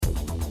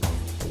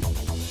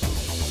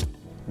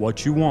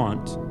what you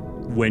want,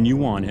 when you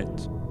want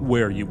it,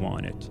 where you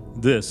want it.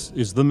 This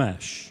is The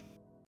Mesh.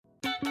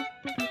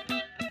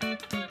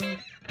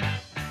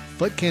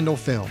 Foot Candle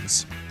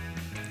Films.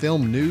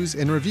 Film news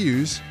and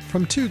reviews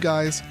from two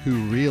guys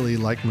who really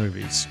like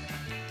movies.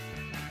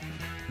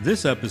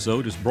 This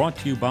episode is brought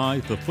to you by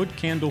the Foot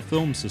Candle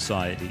Film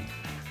Society.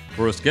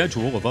 For a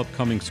schedule of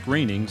upcoming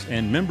screenings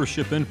and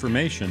membership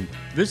information,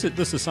 visit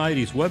the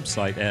Society's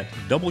website at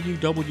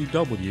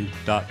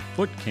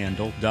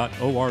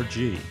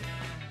www.footcandle.org.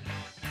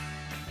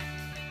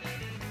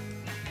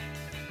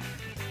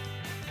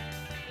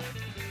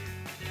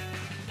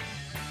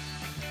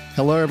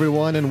 Hello,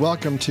 everyone, and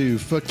welcome to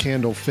Foot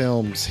Candle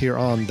Films here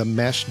on the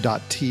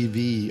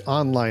Mesh.tv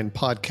online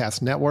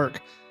podcast network.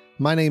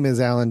 My name is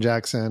Alan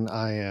Jackson.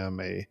 I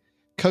am a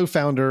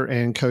co-founder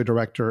and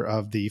co-director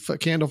of the Foot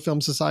Candle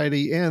Film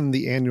Society and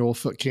the annual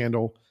Foot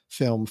Candle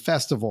Film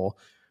Festival.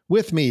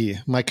 With me,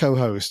 my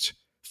co-host,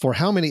 for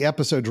how many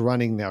episodes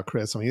running now,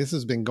 Chris? I mean, this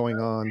has been going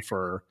on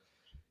for...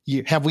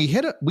 We've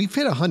hit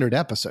 100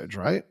 episodes,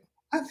 right?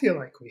 I feel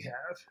like we have.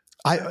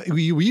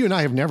 You and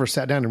I have never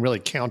sat down and really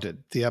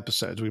counted the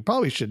episodes. We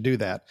probably should do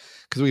that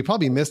because we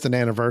probably missed an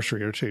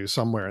anniversary or two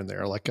somewhere in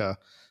there, like a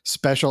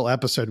special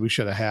episode we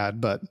should have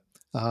had. But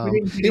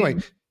anyway,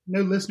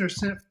 no listener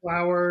sent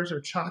flowers or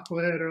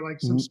chocolate or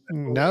like some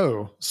special.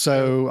 No.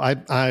 So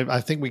I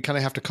think we kind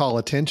of have to call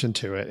attention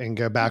to it and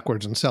go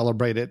backwards and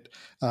celebrate it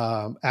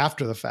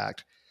after the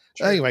fact.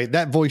 Sure. Anyway,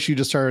 that voice you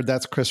just heard,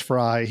 that's Chris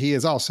Fry. He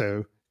is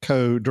also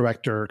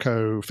co-director,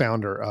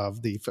 co-founder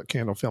of the Foot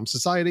Candle Film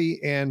Society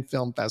and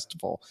Film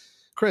Festival.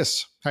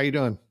 Chris, how you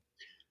doing?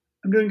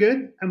 I'm doing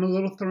good. I'm a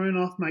little thrown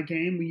off my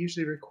game. We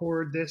usually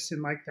record this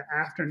in like the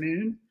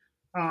afternoon,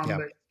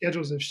 but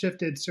schedules have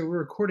shifted. So we're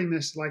recording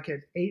this like at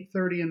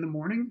 8:30 in the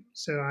morning.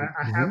 So I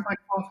have my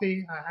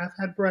coffee. I have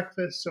had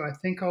breakfast. So I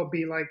think I'll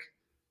be like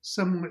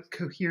somewhat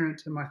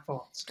coherent in my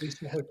thoughts.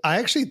 I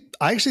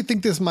actually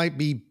think this might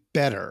be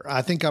better.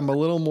 I think I'm a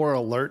little more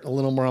alert, a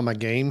little more on my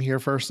game here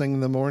first thing in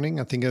the morning.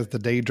 I think as the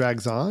day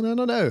drags on, I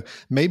don't know.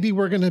 Maybe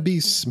we're going to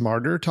be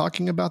smarter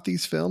talking about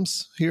these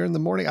films here in the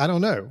morning. I don't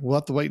know. We'll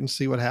have to wait and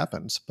see what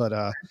happens.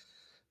 But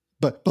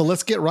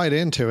let's get right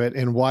into it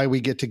and why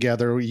we get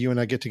together. You and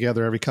I get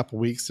together every couple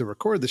of weeks to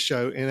record the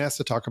show, and that's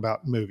to talk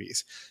about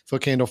movies.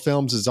 Foot Candle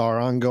Films is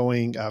our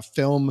ongoing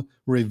film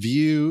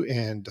review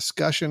and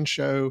discussion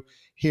show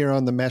here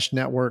on the Mesh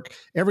Network.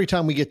 Every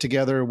time we get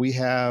together, we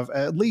have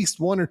at least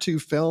one or two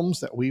films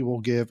that we will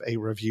give a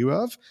review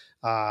of,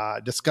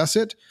 discuss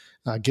it,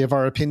 give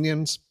our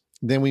opinions.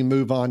 Then we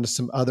move on to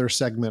some other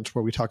segments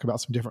where we talk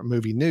about some different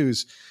movie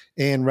news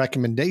and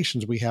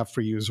recommendations we have for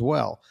you as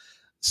well.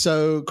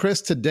 So,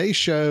 Chris, today's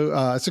show,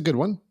 it's a good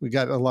one. We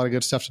got a lot of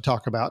good stuff to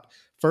talk about.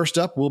 First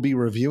up, we'll be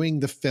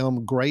reviewing the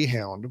film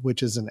Greyhound,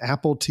 which is an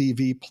Apple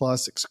TV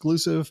Plus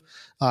exclusive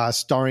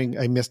starring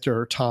a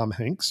Mr. Tom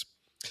Hanks.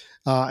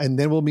 And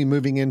then we'll be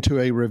moving into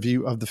a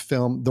review of the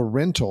film The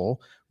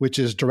Rental, which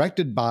is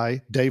directed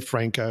by Dave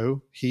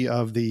Franco, he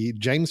of the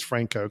James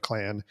Franco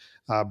clan,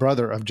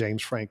 brother of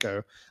James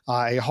Franco,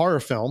 a horror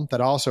film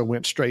that also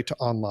went straight to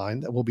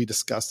online that we'll be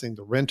discussing,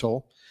 The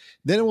Rental.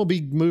 Then we'll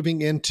be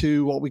moving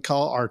into what we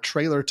call our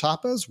trailer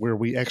tapas, where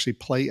we actually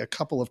play a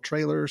couple of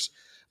trailers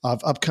of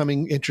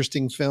upcoming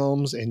interesting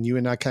films, and you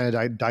and I kind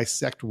of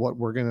dissect what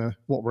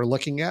we're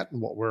looking at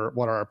and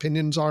what our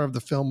opinions are of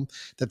the film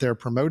that they're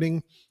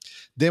promoting.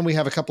 Then we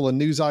have a couple of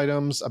news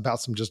items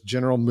about some just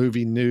general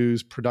movie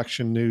news,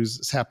 production news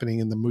that's happening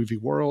in the movie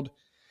world.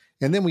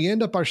 And then we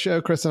end up our show,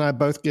 Chris and I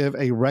both give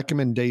a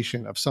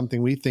recommendation of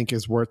something we think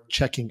is worth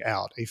checking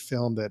out, a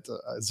film that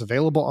is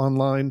available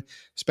online,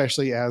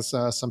 especially as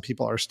some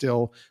people are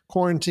still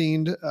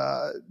quarantined,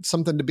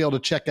 something to be able to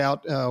check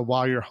out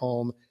while you're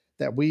home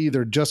that we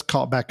either just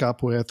caught back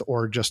up with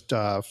or just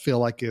feel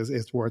like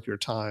is worth your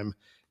time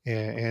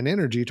and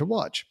energy to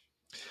watch.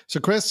 So,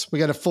 Chris, we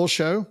got a full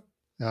show.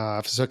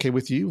 If it's okay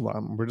with you,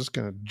 we're just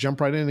going to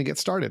jump right in and get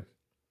started.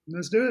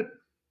 Let's do it.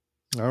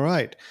 All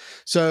right.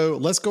 So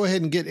let's go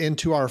ahead and get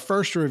into our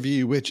first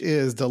review, which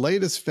is the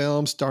latest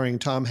film starring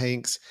Tom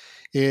Hanks.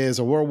 Is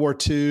a World War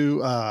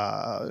II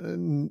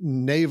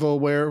naval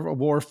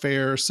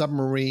warfare,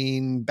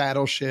 submarine,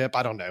 battleship,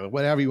 I don't know,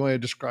 whatever you want to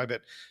describe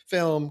it,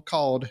 film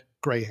called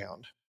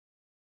Greyhound.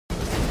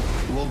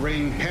 We'll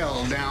bring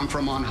hell down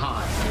from on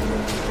high.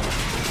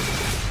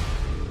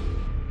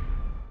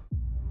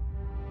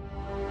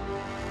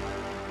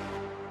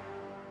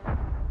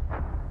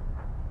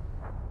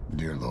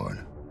 Dear Lord,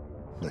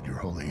 let your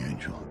holy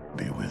angel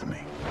be with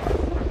me,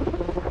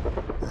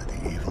 that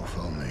the evil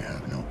foe may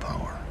have no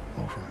power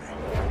over me.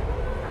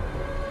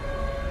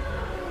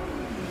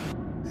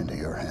 Into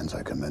your hands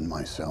I commend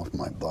myself,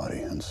 my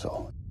body, and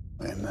soul.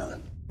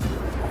 Amen.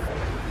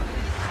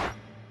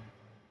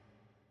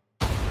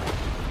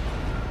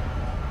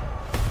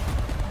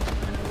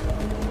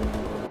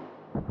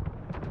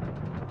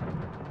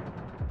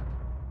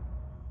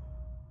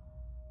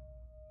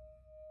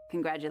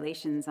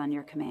 Congratulations on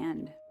your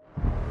command.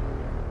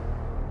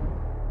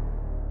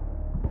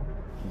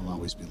 I'll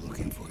always be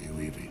looking for you,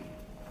 Evie.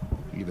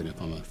 Even if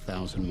I'm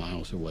 1,000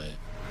 miles away.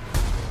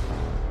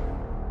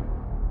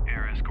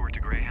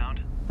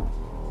 Greyhound.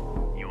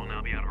 You will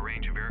now be out of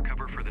range of air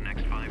cover for the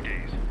next 5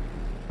 days.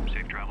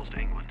 Safe travels to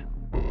England.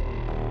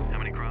 How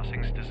many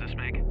crossings does this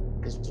make?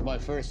 This was my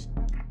first.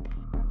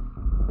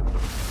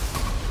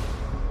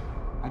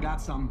 I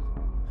got some.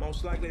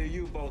 Most likely a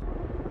U-boat.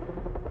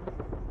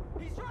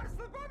 He's trying to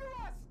slip under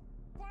us!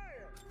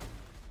 Fire!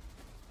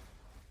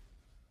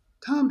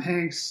 Tom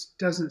Hanks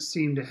doesn't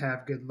seem to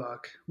have good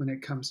luck when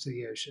it comes to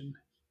the ocean.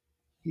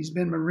 He's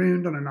been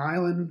marooned on an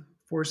island,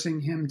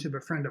 forcing him to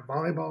befriend a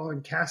volleyball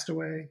in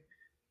Castaway.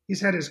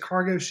 He's had his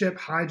cargo ship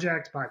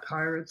hijacked by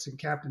pirates and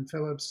Captain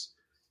Phillips.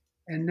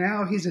 And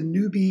now he's a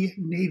newbie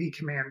Navy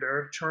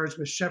commander charged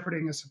with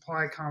shepherding a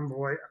supply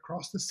convoy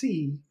across the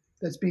sea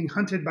that's being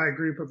hunted by a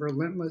group of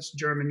relentless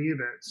German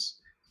U-boats.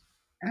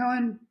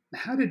 Alan,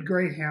 how did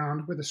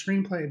Greyhound, with a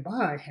screenplay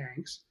by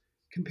Hanks,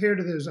 compare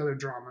to those other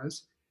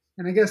dramas?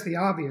 And I guess the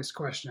obvious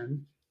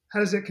question, how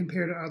does it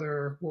compare to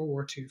other World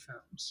War II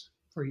films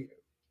for you?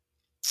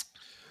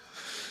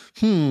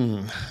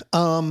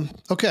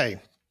 Okay.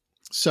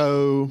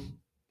 So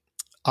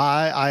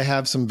I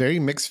have some very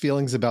mixed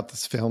feelings about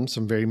this film,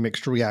 some very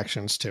mixed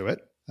reactions to it.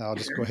 I'll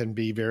just go ahead and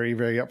be very,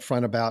 very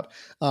upfront about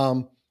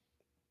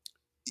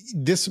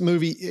this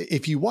movie.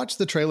 If you watch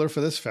the trailer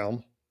for this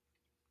film,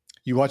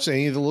 you watch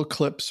any of the little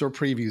clips or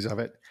previews of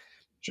it,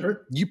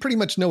 Sure. you pretty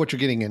much know what you're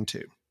getting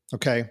into.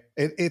 Okay.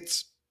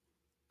 It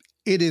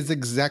is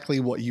exactly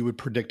what you would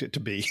predict it to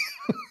be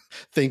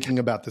thinking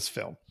about this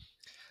film.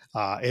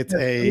 Right.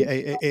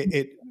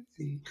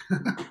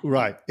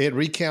 It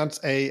recounts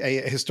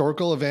a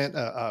historical event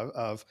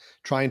of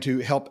trying to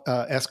help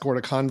escort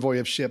a convoy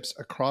of ships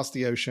across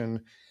the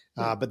ocean.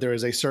 But there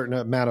is a certain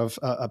amount of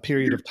a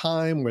period of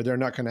time where they're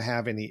not going to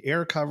have any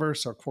air cover.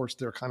 So of course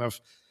they're kind of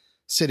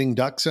sitting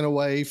ducks in a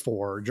way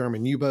for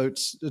German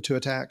U-boats to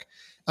attack.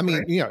 I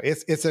mean,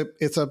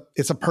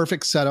 it's a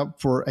perfect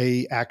setup for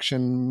a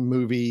action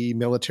movie,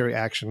 military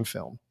action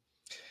film.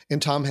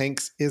 And Tom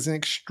Hanks is an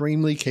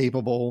extremely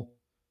capable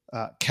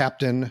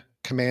captain,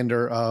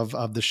 commander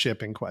of the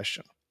ship in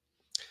question.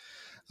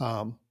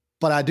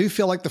 But I do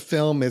feel like the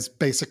film is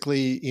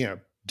basically,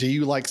 do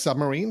you like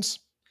submarines?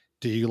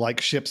 Do you like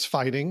ships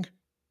fighting?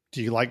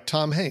 Do you like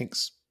Tom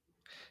Hanks?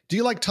 Do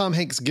you like Tom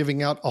Hanks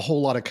giving out a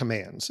whole lot of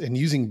commands and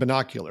using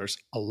binoculars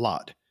a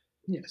lot?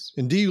 Yes.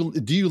 And do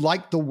you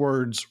like the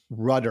words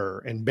rudder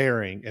and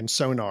bearing and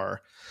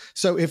sonar?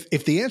 So if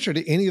the answer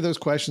to any of those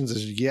questions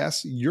is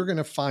yes, you're going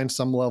to find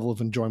some level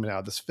of enjoyment out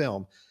of this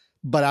film.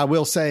 But I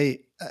will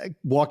say,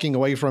 walking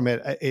away from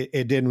it,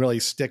 it didn't really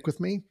stick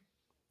with me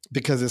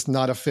because it's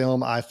not a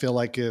film I feel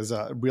like is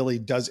really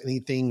does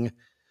anything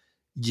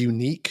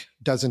unique,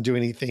 doesn't do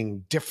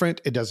anything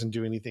different. It doesn't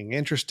do anything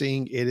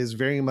interesting. It is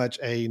very much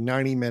a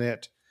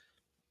 90-minute,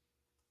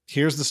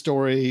 here's the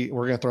story.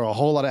 We're going to throw a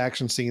whole lot of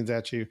action scenes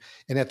at you.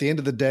 And at the end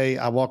of the day,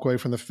 I walk away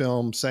from the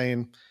film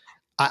saying,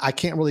 I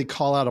can't really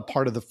call out a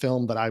part of the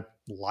film that I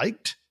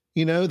liked,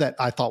 that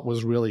I thought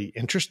was really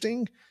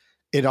interesting.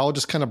 It all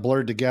just kind of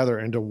blurred together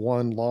into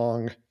one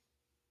long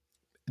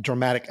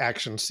dramatic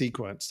action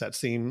sequence that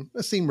seemed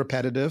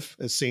repetitive.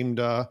 It seemed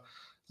very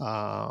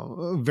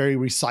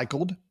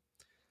recycled.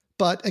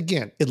 But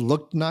again, it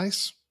looked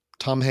nice.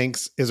 Tom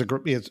Hanks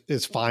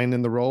is fine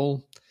in the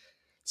role.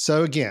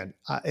 So again,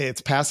 it's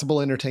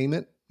passable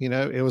entertainment.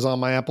 It was on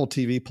my Apple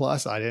TV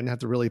Plus. I didn't have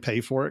to really pay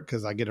for it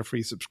because I get a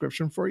free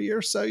subscription for a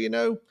year.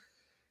 So,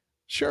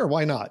 sure,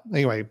 why not?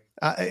 Anyway,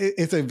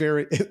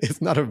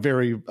 it's not a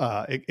very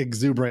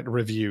exuberant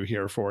review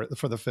here for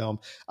the film.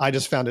 I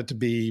just found it to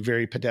be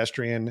very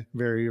pedestrian,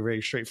 very,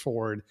 very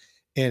straightforward.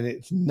 And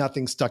it's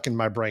nothing stuck in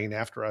my brain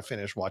after I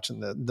finished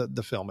watching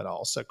the film at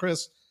all. So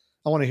Chris,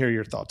 I want to hear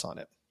your thoughts on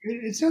it.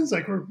 It sounds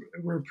like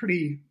we're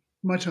pretty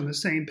much on the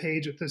same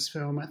page with this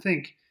film. I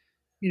think,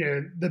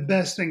 the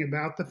best thing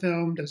about the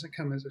film doesn't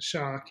come as a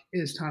shock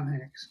is Tom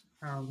Hanks.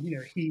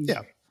 He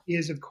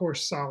is of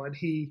course solid.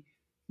 He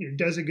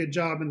does a good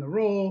job in the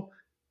role,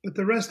 but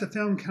the rest of the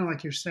film, kind of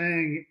like you're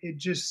saying, it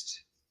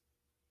just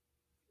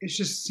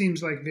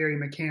seems like very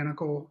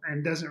mechanical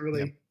and doesn't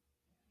really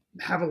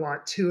have a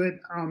lot to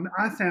it.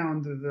 I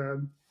found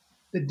the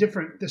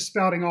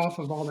spouting off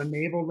of all the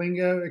naval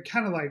lingo, it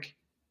kind of like,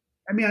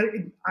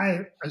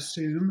 I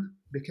assume,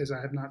 because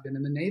I have not been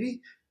in the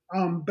Navy,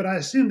 but I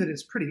assume that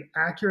it's pretty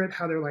accurate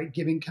how they're like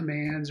giving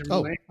commands.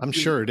 And I'm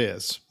sure it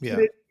is. Yeah.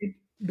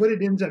 What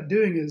it ends up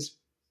doing is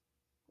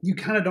you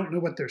kind of don't know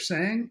what they're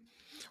saying.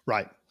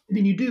 Right. I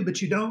mean, you do,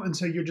 but you don't. And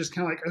so you're just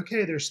kind of like,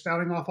 okay, they're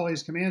spouting off all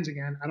these commands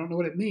again. I don't know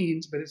what it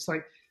means, but it's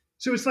like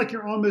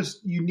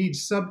you need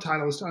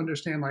subtitles to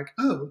understand like,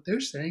 oh, they're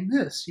saying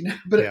this,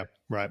 but it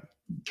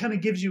kind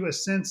of gives you a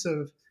sense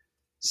of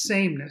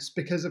sameness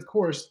because of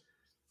course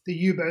the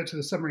U-boats or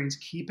the submarines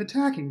keep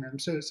attacking them.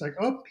 So it's like,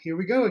 oh, here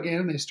we go again.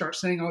 And they start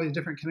saying all these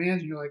different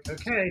commands and you're like,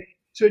 okay.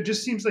 So it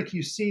just seems like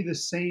you see the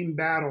same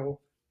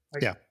battle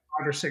like 5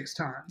 or 6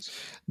 times.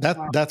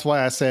 That's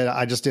why I said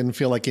I just didn't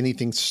feel like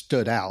anything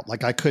stood out.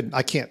 Like I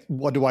can't,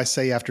 what do I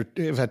say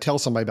if I tell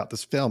somebody about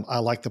this film? I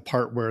like the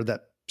part where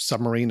that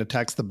submarine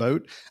attacks the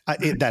boat.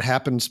 That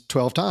happens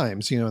 12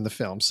 times, in the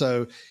film.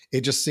 So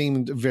it just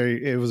seemed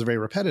it was very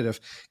repetitive.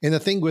 And the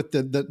thing with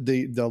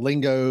the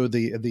lingo,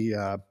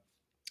 the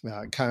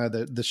kind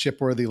of the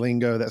shipworthy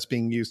lingo that's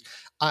being used,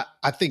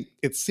 I think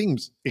it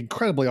seems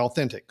incredibly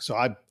authentic. So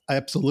I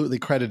absolutely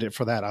credit it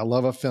for that. I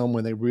love a film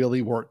when they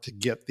really work to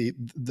get the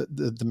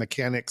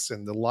mechanics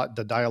and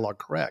the dialogue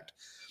correct.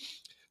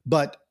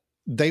 But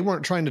they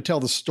weren't trying to tell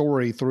the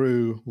story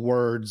through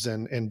words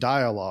and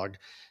dialogue.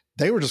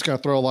 They were just going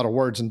to throw a lot of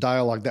words and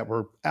dialogue that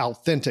were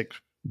authentic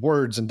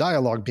words and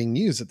dialogue being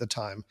used at the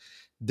time.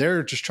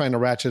 They're just trying to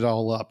ratchet it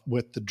all up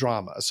with the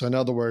drama. So in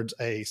other words,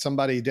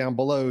 somebody down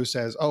below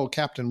says, "Oh,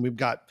 Captain, we've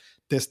got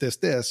this.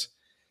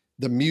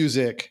 The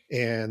music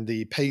and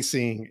the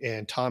pacing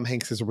and Tom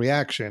Hanks's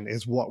reaction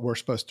is what we're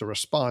supposed to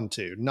respond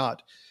to,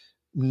 not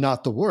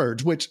the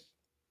words, which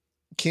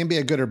can be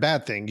a good or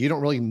bad thing. You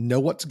don't really know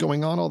what's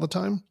going on all the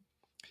time.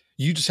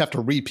 You just have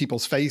to read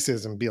people's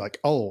faces and be like,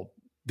 oh,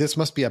 this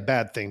must be a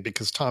bad thing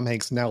because Tom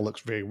Hanks now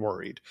looks very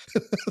worried.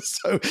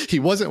 So he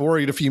wasn't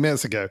worried a few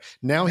minutes ago.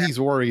 Now he's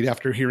worried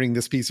after hearing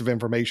this piece of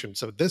information.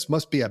 So this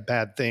must be a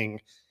bad thing.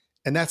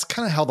 And that's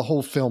kind of how the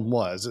whole film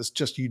was. It's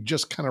just, you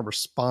just kind of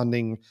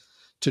responding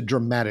to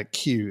dramatic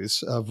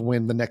cues of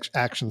when the next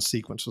action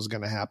sequence was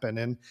going to happen.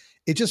 And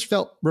it just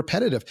felt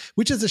repetitive,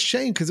 which is a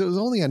shame because it was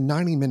only a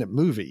 90-minute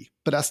movie,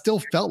 but I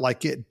still felt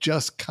like it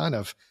just kind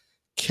of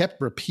kept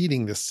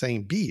repeating the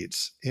same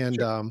beats.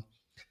 And,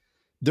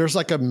 there's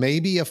like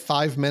maybe a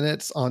 5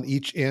 minutes on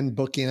each end,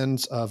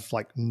 bookends of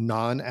like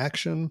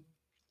non-action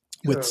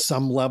with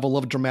some level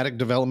of dramatic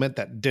development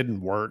that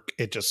didn't work.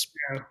 It just,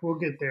 we'll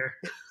get there.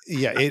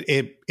 Yeah,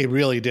 it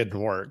really didn't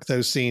work.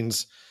 Those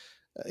scenes,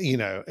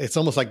 it's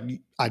almost like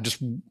I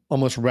just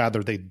almost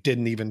rather they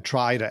didn't even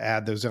try to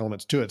add those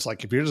elements to it. It's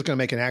like, if you're just going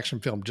to make an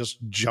action film, just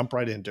jump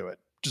right into it.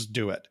 Just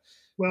do it.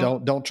 Well,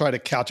 don't try to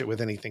couch it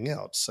with anything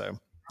else. So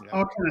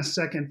I'll kind of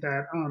second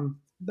that.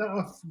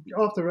 Off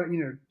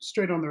the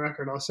straight on the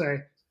record, I'll say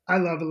I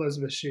love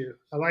Elizabeth Shue.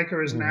 I like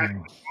her as an actor. I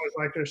always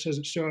liked her. She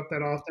doesn't show up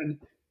that often.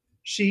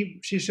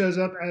 She shows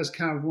up as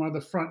kind of one of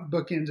the front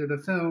bookends of the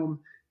film.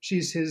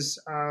 She's his.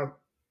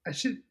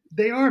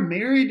 They are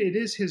married. It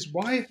is his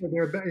wife, or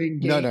they're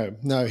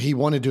engaged. No. He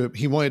wanted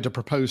to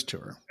propose to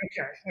her.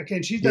 Okay.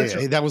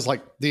 And that was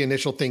like the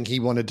initial thing. He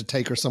wanted to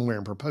take her somewhere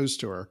and propose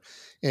to her,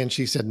 and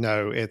she said,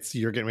 "No,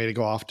 you're getting ready to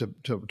go off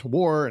to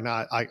war, and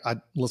I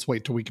let's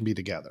wait till we can be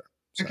together."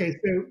 So. Okay,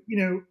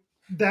 so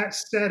that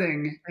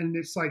setting, and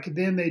it's like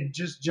then they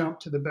just jump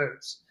to the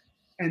boats,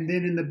 and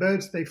then in the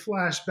boats they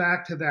flash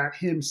back to that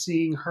him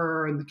seeing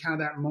her and kind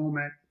of that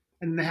moment,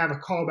 and they have a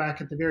callback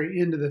at the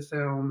very end of the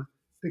film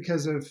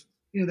because of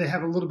they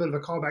have a little bit of a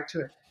callback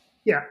to it.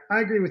 Yeah, I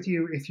agree with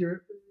you. If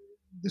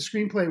the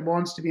screenplay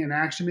wants to be an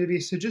action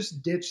movie, so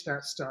just ditch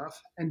that stuff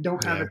and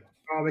don't have it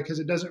at all because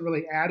it doesn't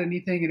really add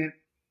anything, and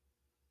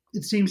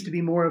it seems to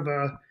be more of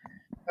a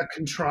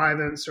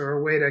contrivance or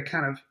a way to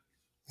kind of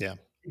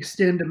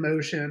extend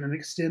emotion and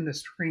extend the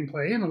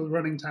screenplay and the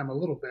running time a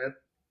little bit.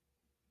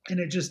 And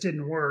it just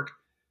didn't work.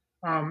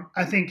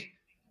 I think,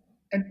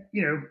 and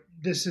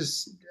this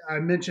is, I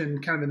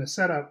mentioned kind of in the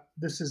setup,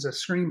 this is a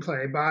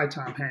screenplay by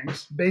Tom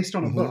Hanks based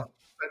on a book,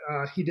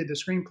 but he did the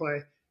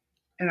screenplay.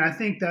 And I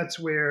think that's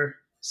where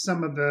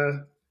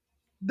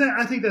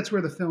I think that's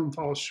where the film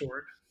falls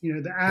short.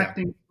 The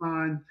acting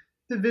fine,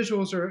 the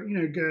visuals are,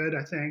 good,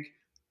 I think.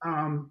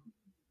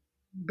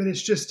 But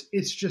it's just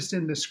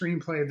in the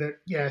screenplay that,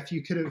 if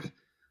you could have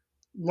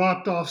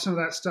lopped off some of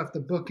that stuff, the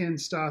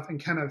bookend stuff,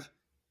 and kind of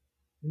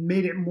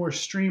made it more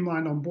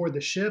streamlined on board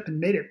the ship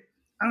and made it,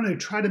 I don't know,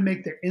 try to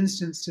make the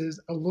instances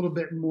a little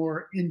bit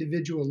more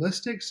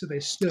individualistic so they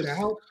stood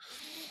out.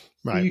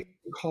 Right. So you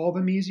can call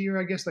them easier,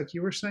 I guess, like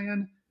you were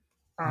saying.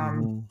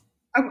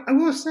 I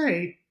will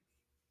say,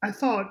 I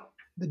thought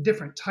the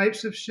different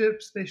types of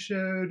ships they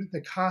showed,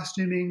 the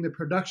costuming, the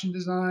production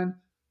design,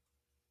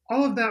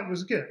 all of that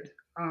was good.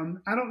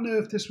 I don't know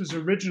if this was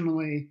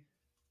originally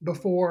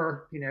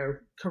before,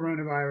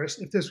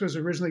 coronavirus, if this was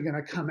originally going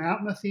to come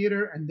out in the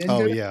theater and then.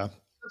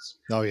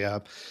 Oh yeah.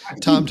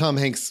 Tom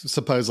Hanks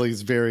supposedly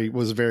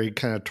was very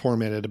kind of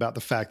tormented about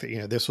the fact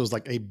that, this was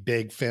like a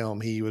big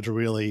film. He was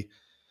really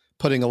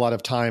putting a lot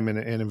of time and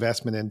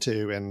investment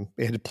into, and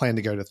it had planned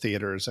to go to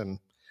theaters, and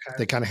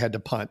they kind of had to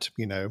punt,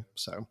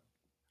 so.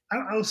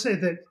 I'll say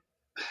that.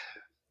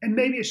 And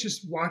maybe it's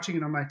just watching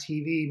it on my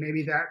TV.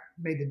 Maybe that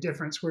made the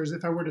difference. Whereas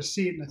if I were to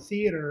see it in a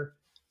theater,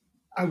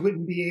 I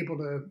wouldn't be able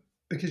to,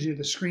 because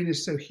the screen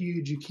is so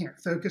huge, you can't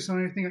focus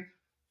on anything.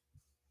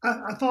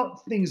 I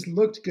thought things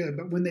looked good,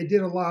 but when they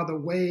did a lot of the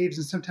waves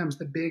and sometimes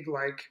the big,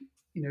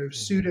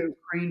 pseudo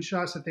crane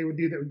shots that they would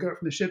do that would go up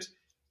from the ships,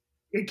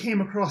 it came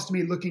across to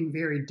me looking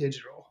very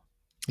digital.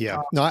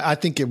 Yeah. No, I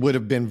think it would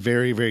have been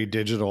very, very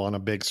digital on a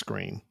big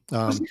screen.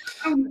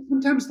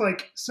 Sometimes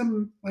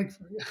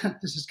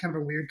this is kind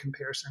of a weird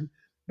comparison,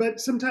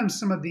 but sometimes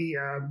some of the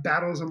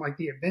battles in like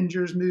the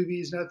Avengers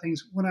movies and other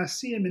things, when I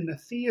see them in the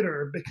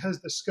theater,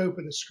 because the scope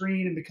of the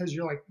screen and because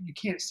you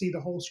can't see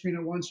the whole screen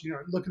at once,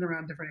 looking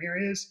around different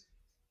areas,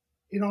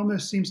 it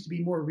almost seems to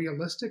be more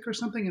realistic or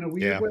something in a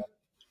weird Yeah. way.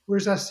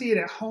 Whereas I see it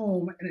at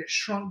home and it's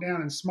shrunk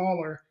down and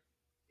smaller,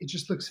 it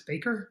just looks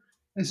faker.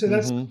 And so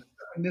that's Hmm.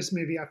 in this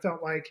movie, I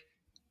felt like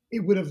it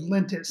would have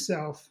lent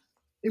itself,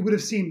 it would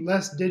have seemed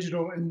less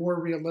digital and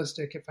more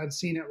realistic if I'd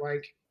seen it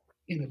like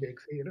in a big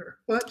theater.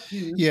 But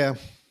Yeah.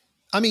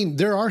 I mean,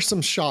 there are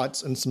some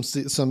shots and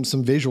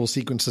some visual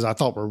sequences I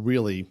thought were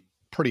really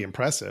pretty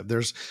impressive.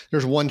 There's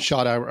one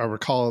shot I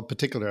recall in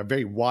particular, a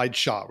very wide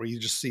shot where you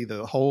just see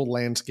the whole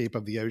landscape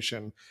of the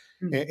ocean,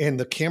 and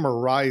the camera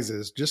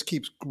rises, just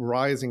keeps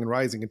rising and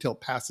rising until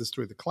it passes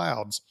through the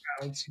clouds.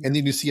 And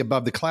then you see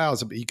above the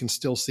clouds, but you can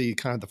still see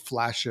kind of the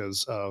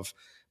flashes of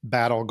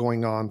battle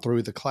going on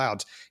through the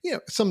clouds.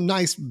 Some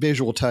nice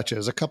visual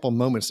touches, a couple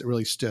moments that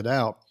really stood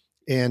out.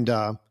 And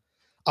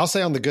I'll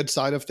say on the good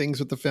side of things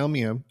with the film,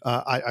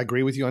 I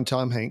agree with you on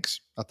Tom Hanks.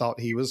 I thought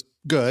he was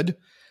good.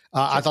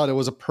 I thought it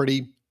was a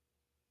pretty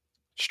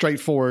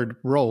straightforward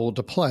role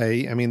to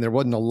play. I mean, there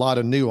wasn't a lot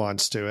of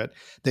nuance to it.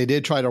 They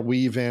did try to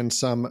weave in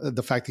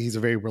the fact that he's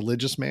a very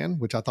religious man,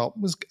 which I thought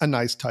was a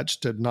nice touch,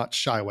 to not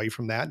shy away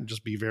from that and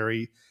just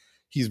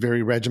he's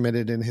very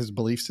regimented in his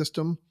belief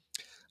system.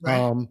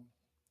 Right.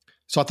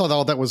 So I thought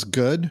all that was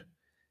good.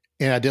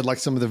 And I did like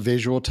some of the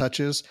visual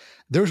touches.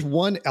 There's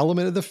one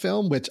element of the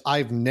film which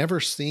I've never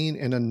seen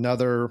in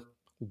another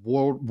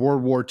World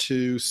War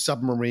II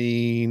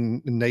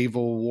submarine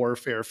naval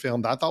warfare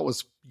film that I thought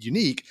was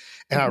unique.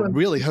 And I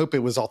really hope it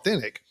was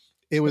authentic.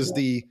 It was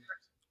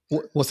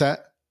what's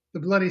that? The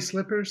bloody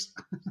slippers.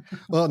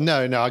 Well,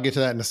 no, I'll get to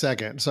that in a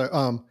second.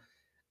 So,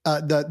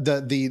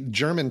 the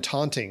German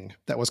taunting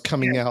that was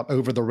coming out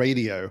over the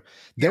radio,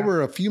 there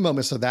were a few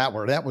moments of that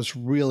where that was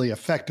really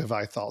effective,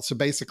 I thought. So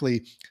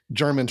basically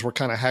Germans were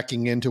kind of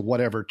hacking into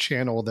whatever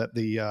channel that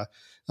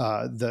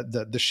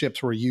the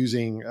ships were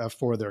using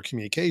for their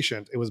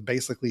communication. It was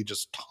basically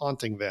just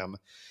taunting them,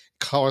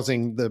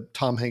 causing the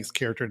Tom Hanks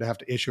character to have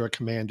to issue a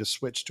command to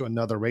switch to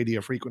another radio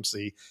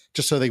frequency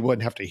just so they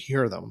wouldn't have to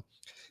hear them.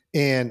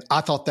 And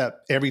I thought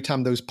that every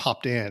time those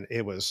popped in,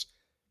 it was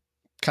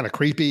kind of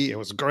creepy. It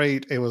was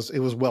great. It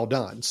was well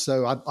done.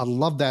 So I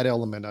love that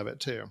element of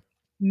it too.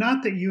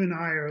 Not that you and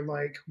I are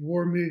like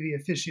war movie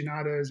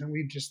aficionados and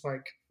we've just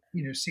like,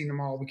 seen them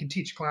all. We can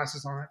teach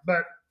classes on it,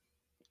 but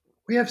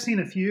we have seen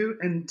a few.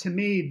 And to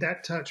me,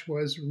 that touch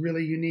was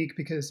really unique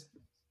because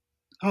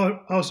I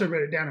also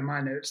wrote it down in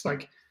my notes,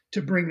 like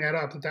to bring that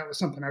up, that was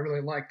something I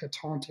really liked, the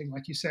taunting,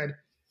 like you said.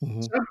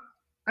 Mm-hmm. So,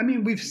 I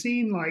mean, we've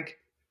seen like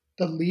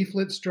the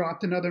leaflets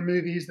dropped in other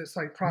movies. That's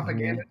like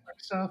propaganda type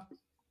stuff.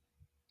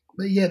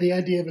 But yeah, the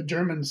idea of a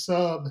German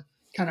sub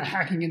kind of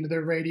hacking into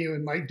their radio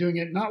and like doing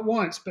it not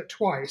once, but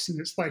twice. And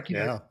it's like,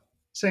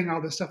 saying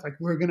all this stuff like,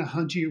 we're going to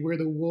hunt you. We're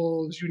the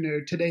wolves,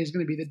 today's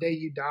going to be the day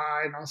you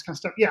die and all this kind of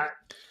stuff. Yeah.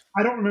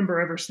 I don't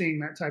remember ever seeing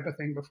that type of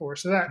thing before.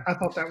 So I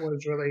thought that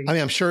was really, I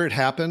mean, I'm sure it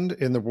happened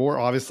in the war,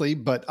 obviously,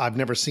 but I've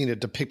never seen it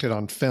depicted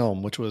on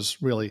film, which was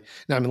really,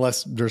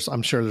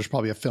 I'm sure there's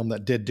probably a film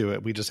that did do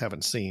it. We just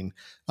haven't seen.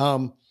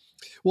 Well,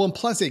 and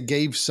plus it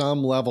gave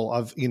some level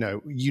of,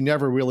 you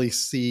never really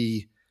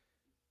see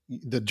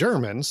the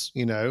Germans,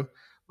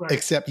 right.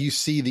 except you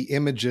see the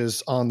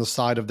images on the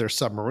side of their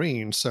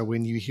submarine. So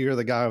when you hear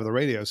the guy over the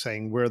radio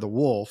saying, we're the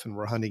wolf and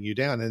we're hunting you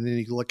down, and then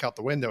you look out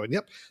the window and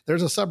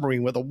there's a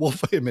submarine with a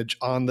wolf image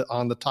on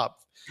the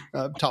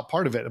top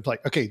part of it. It's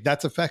like, okay,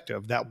 that's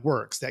effective. That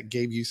works. That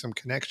gave you some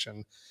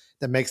connection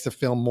that makes the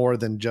film more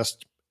than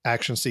just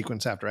action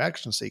sequence after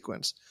action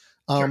sequence.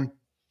 Sure.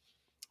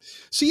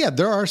 So yeah,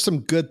 there are some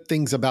good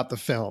things about the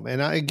film.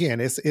 And again,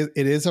 it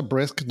is a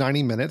brisk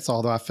 90 minutes,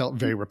 although I felt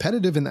very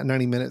repetitive in that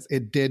 90 minutes.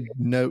 It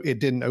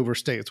didn't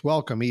overstay its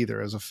welcome either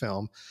as a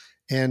film.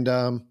 And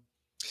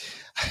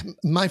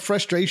my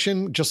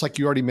frustration, just like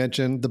you already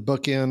mentioned, the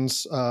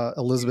bookends,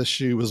 Elizabeth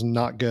Shue was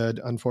not good,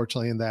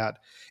 unfortunately, in that.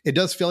 It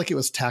does feel like it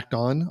was tacked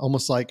on,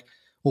 almost like,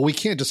 well, we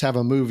can't just have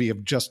a movie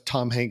of just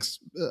Tom Hanks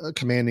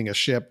commanding a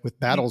ship with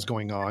battles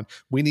going on.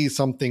 We need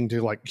something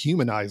to like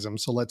humanize him.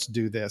 So let's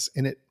do this.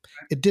 And it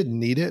didn't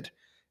need it.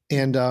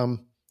 And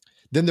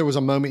then there was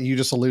a moment you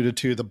just alluded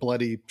to, the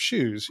bloody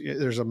shoes.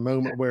 There's a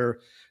moment where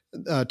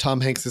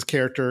Tom Hanks's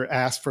character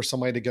asked for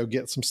somebody to go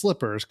get some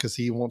slippers because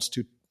he wants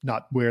to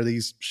not wear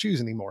these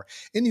shoes anymore.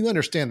 And you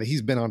understand that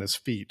he's been on his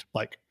feet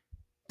like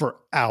for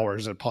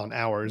hours upon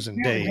hours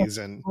and days.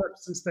 And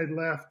since they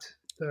left.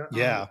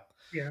 Yeah.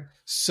 Yeah.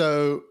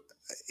 So,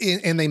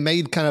 and they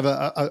made kind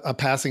of a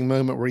passing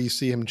moment where you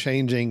see him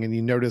changing and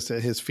you notice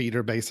that his feet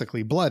are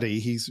basically bloody.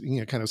 He's,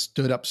 kind of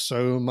stood up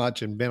so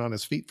much and been on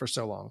his feet for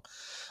so long.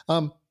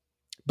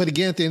 But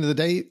again, at the end of the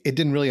day, it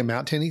didn't really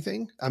amount to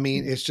anything. I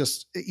mean, it's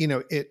just,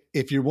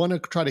 if you want to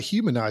try to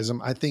humanize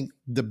him, I think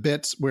the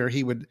bits where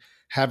he would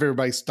have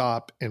everybody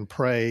stop and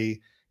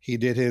pray, he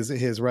did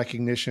his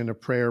recognition of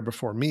prayer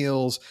before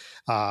meals.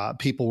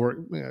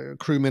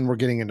 Crewmen were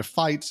getting into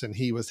fights and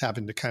he was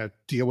having to kind of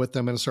deal with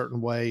them in a certain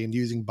way and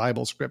using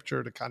Bible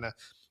scripture to kind of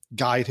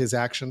guide his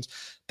actions.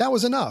 That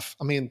was enough.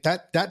 I mean,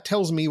 that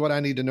tells me what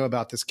I need to know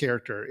about this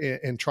character,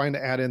 and trying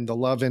to add in the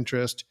love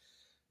interest,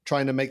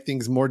 trying to make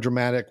things more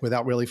dramatic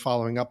without really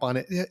following up on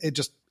it.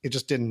 it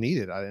just didn't need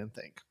it. I didn't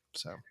think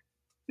so.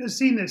 The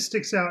scene that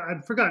sticks out,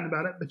 I'd forgotten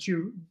about it, but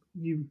you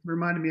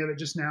reminded me of it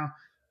just now.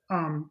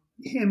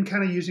 Him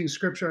kind of using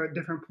scripture at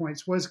different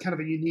points was kind of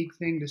a unique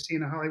thing to see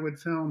in a Hollywood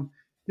film.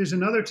 There's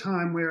another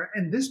time where,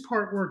 and this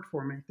part worked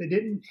for me. They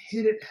didn't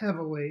hit it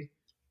heavily,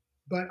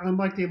 but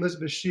unlike the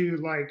Elizabeth Shue,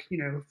 like,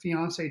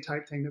 fiance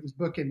type thing that was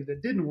bookended,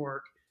 that didn't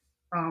work.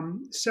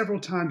 Several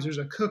times there's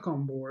a cook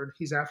on board.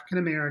 He's African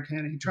American,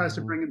 and he tries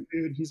to bring him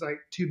food. He's like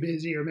too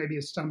busy, or maybe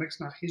his stomach's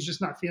not. He's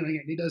just not feeling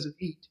it, and he doesn't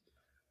eat.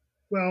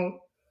 Well,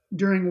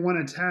 during one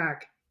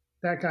attack,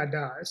 that guy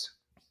dies,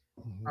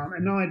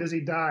 and not only does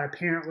he die,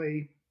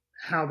 apparently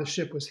how the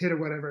ship was hit or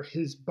whatever,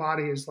 his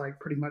body is like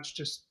pretty much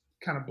just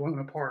kind of blown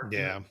apart.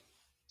 Yeah.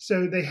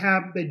 So they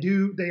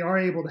are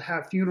able to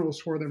have funerals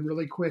for them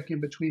really quick in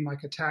between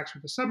like attacks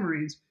with the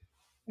submarines.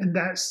 And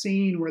that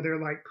scene where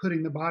they're like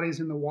putting the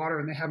bodies in the water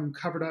and they have them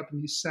covered up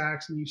in these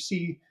sacks, and you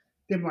see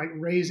them like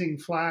raising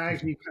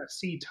flags, and you kind of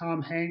see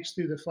Tom Hanks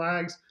through the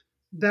flags.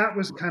 That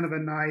was kind of a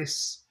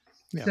nice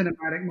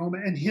cinematic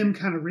moment, and him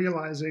kind of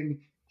realizing,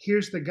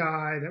 here's the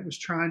guy that was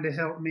trying to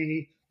help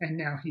me, and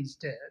now he's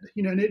dead.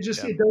 And it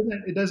just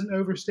it doesn't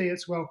overstay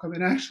its welcome.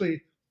 And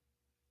actually,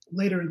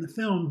 later in the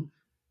film,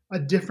 a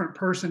different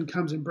person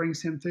comes and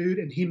brings him food,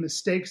 and he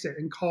mistakes it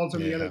and calls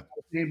him the other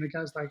guy's name. The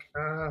guy's like,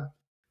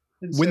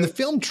 When the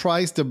film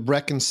tries to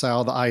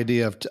reconcile the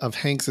idea of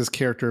Hanks's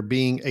character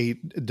being a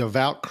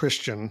devout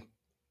Christian,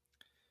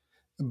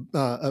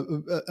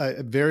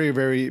 a very,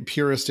 very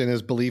purist in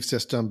his belief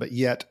system, but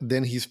yet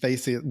then he's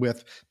facing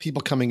with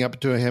people coming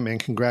up to him and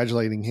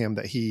congratulating him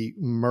that he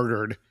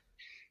murdered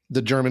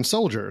the German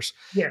soldiers.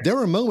 Yes. There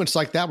were moments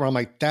like that where I'm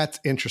like, that's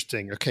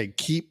interesting. Okay,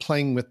 keep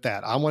playing with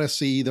that. I want to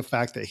see the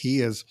fact that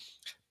he is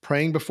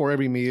praying before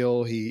every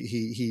meal.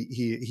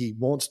 He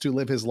wants to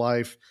live his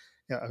life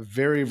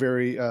very,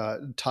 very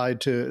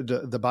tied to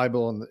the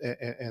Bible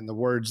and the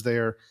words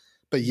there,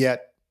 but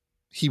yet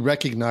he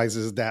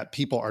recognizes that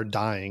people are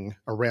dying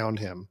around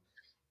him,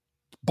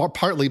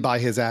 partly by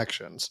his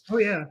actions. Oh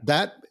yeah.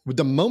 That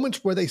the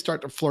moments where they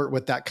start to flirt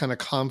with that kind of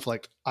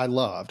conflict, I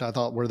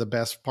thought were the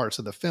best parts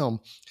of the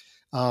film.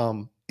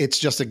 It's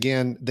just,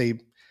 again,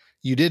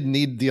 you didn't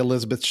need the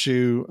Elizabeth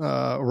Shue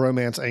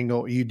romance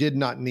angle. You did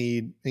not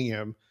need,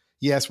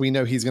 yes, we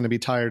know he's going to be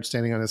tired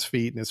standing on his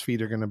feet and his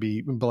feet are going to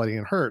be bloody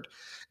and hurt.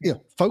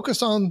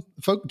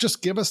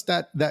 Just give us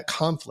that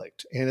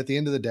conflict. And at the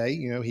end of the day,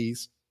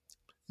 he's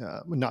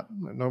not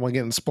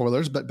getting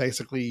spoilers, but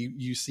basically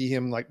you see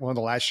him, like one of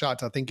the last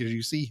shots, I think, is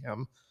you see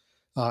him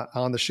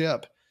on the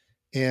ship.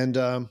 And,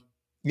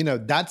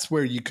 that's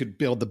where you could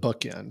build the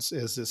bookends,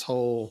 is this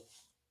whole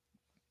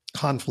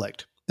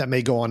conflict that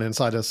may go on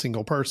inside a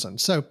single person.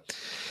 So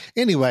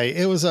anyway,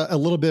 it was a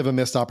little bit of a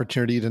missed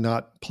opportunity to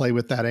not play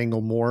with that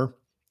angle more.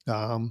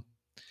 But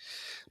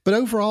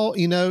overall,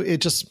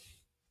 it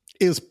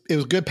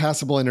was good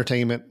passable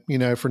entertainment,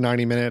 for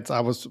 90 minutes.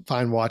 I was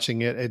fine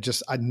watching it.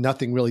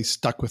 Nothing really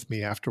stuck with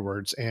me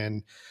afterwards.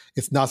 And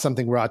it's not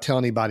something where I tell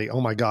anybody,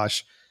 oh my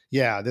gosh,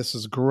 yeah, this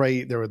is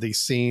great. There were these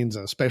scenes,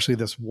 and especially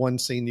this one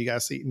scene you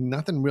guys see,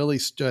 nothing really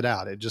stood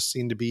out. It just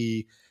seemed to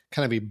be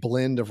kind of a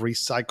blend of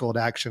recycled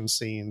action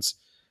scenes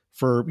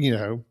for,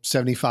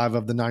 75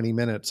 of the 90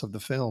 minutes of the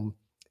film.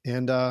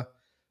 And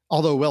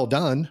although well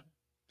done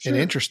and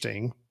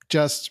interesting,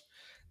 just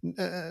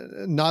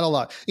not a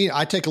lot.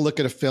 I take a look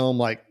at a film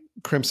like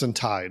Crimson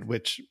Tide,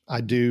 which I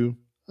do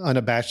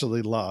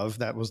unabashedly love.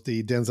 That was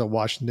the Denzel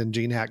Washington,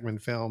 Gene Hackman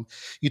film.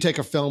 You take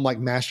a film like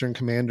Master and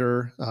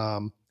Commander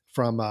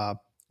from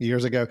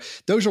years ago.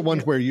 Those are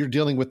ones where you're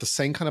dealing with the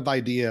same kind of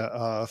idea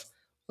of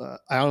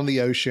out on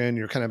the ocean,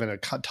 you're kind of in a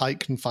tight,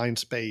 confined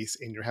space,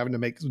 and you're having to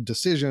make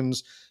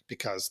decisions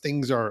because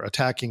things are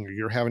attacking, or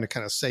you're having to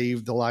kind of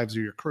save the lives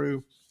of your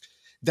crew.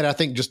 That I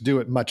think just do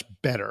it much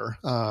better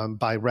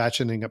by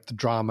ratcheting up the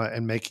drama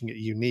and making it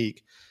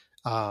unique.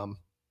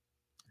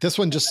 This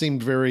one just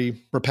seemed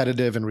very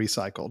repetitive and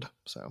recycled.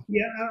 So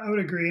yeah, I would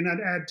agree, and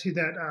I'd add to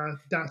that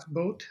Das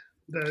Boot.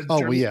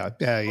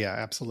 Yeah,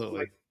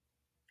 absolutely.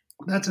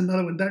 That's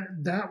another one.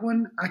 That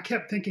one I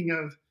kept thinking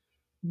of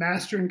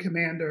Master and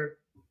Commander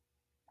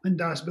and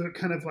Das Boot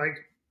kind of like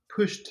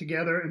pushed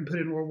together and put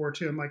in World War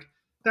II. I'm like,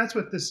 that's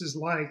what this is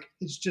like.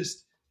 It's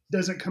just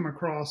doesn't come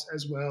across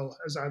as well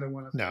as either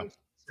one of those.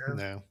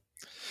 No.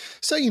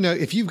 So,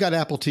 if you've got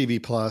Apple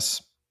TV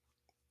Plus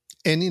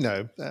and,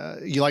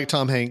 you like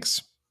Tom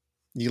Hanks,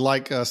 you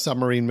like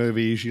submarine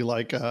movies, you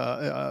like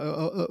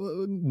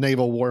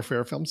naval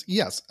warfare films,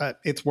 yes,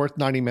 it's worth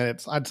 90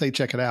 minutes. I'd say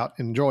check it out,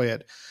 enjoy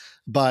it.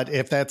 But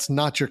if that's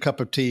not your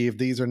cup of tea, if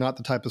these are not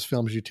the type of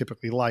films you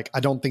typically like, I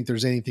don't think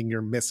there's anything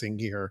you're missing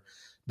here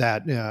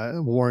that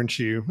warrants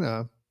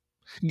you.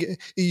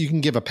 You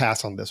can give a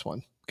pass on this one,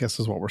 I guess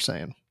is what we're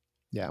saying.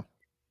 Yeah.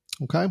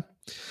 Okay.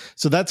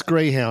 So that's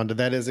Greyhound.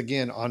 That is,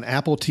 again, on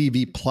Apple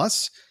TV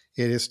Plus.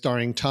 It is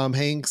starring Tom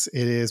Hanks.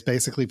 It is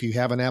basically, if you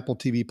have an Apple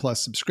TV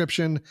Plus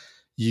subscription,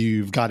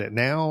 you've got it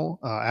now.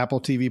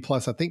 Apple TV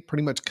Plus, I think,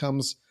 pretty much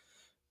comes,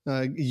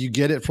 you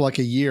get it for like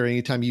a year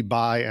anytime you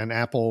buy an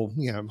Apple,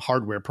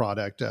 hardware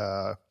product.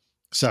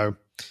 So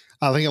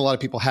I think a lot of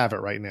people have it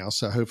right now.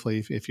 So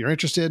hopefully if you're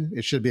interested,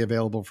 it should be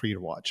available for you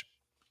to watch.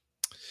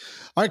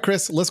 All right,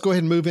 Chris, let's go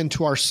ahead and move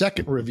into our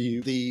second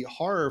review, the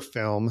horror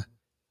film,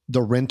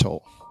 The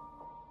Rental.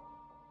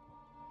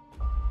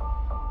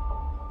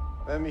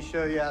 Let me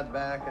show you out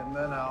back, and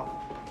then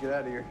I'll get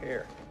out of your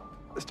hair.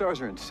 The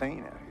stars are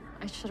insane out here.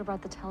 I should have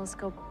brought the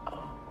telescope.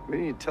 What do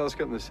you need a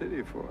telescope in the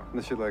city for?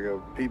 Unless you're like a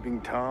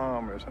peeping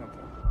Tom or something.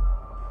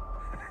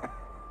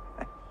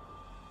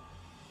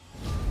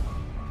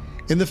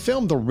 In the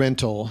film The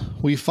Rental,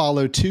 we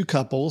follow two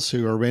couples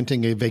who are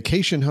renting a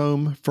vacation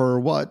home for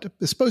what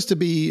is supposed to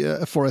be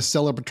for a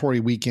celebratory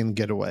weekend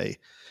getaway.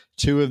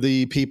 Two of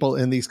the people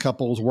in these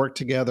couples work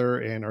together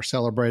and are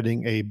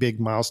celebrating a big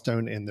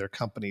milestone in their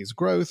company's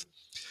growth.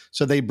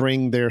 So they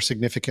bring their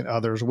significant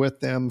others with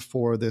them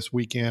for this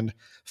weekend,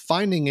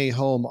 finding a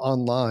home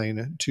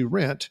online to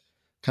rent,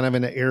 kind of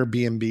in an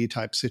Airbnb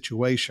type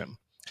situation.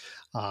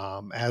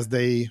 As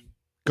they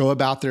go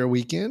about their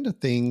weekend,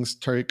 things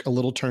take a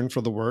little turn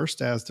for the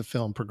worst as the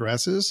film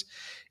progresses.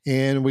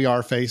 And we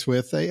are faced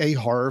with a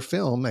horror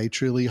film, a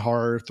truly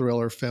horror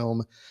thriller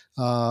film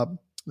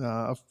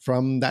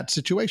from that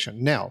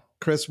situation. Now,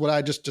 Chris, what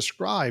I just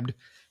described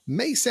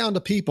may sound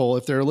to people,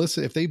 if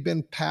they've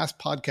been past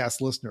podcast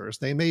listeners,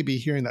 they may be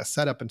hearing that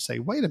setup and say,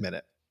 wait a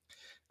minute,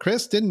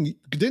 Chris, didn't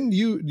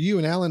you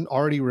and Alan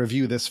already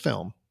review this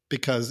film?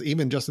 Because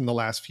even just in the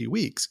last few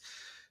weeks,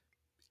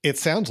 it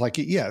sounds like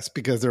it, yes,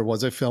 because there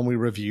was a film we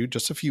reviewed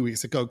just a few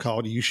weeks ago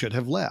called You Should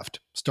Have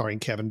Left, starring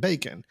Kevin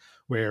Bacon,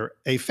 where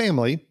a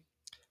family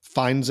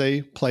finds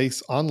a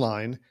place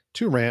online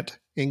to rent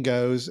and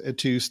goes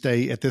to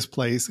stay at this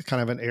place,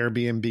 kind of an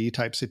Airbnb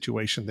type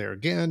situation there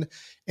again,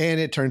 and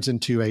it turns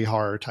into a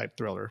horror type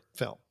thriller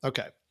film.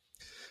 Okay.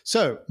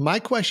 So my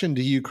question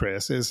to you,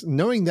 Chris, is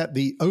knowing that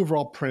the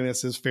overall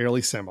premise is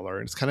fairly similar,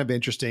 and it's kind of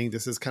interesting.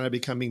 This is kind of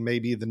becoming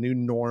maybe the new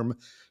norm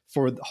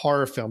for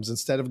horror films.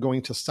 Instead of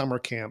going to summer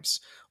camps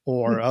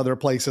or other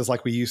places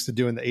like we used to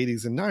do in the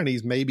 80s and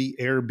 90s, maybe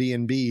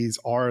Airbnbs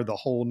are the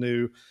whole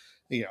new,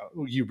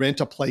 you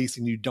rent a place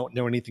and you don't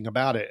know anything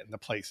about it, and the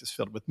place is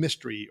filled with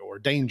mystery or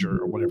danger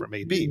or whatever it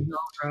may be.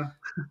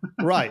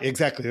 Right,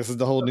 exactly. This is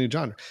the whole new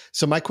genre.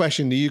 So my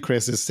question to you,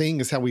 Chris, is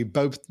seeing as how we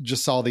both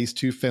just saw these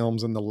two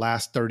films in the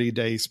last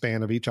 30-day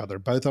span of each other.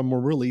 Both of them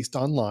were released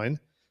online.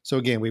 So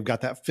again, we've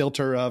got that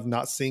filter of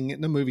not seeing it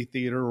in a movie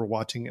theater or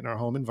watching it in our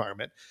home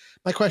environment.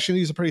 My question to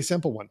you is a pretty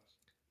simple one.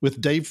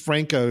 With Dave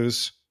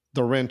Franco's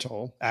The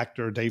Rental,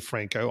 actor Dave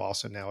Franco,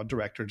 also now a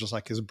director, just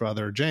like his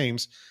brother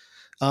James,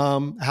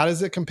 how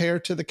does it compare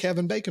to the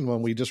Kevin Bacon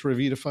one we just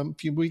reviewed a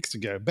few weeks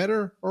ago?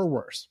 Better or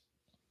worse?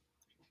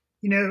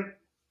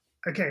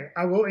 Okay,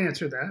 I will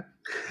answer that.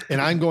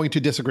 And I'm going to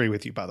disagree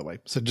with you, by the way.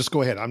 So just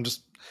go ahead. I'm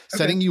just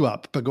setting you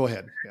up, but go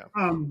ahead.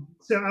 Yeah.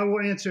 So I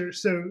will answer.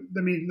 So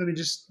let me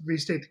just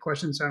restate the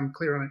question so I'm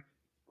clear on it.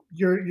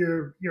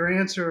 Your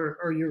answer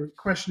or your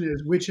question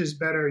is, which is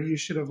better, You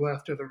Should Have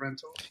Left or The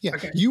Rental? Yeah.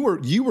 Okay. You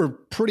were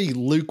pretty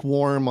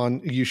lukewarm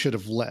on You Should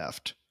Have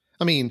Left.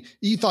 I mean,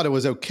 you thought it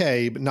was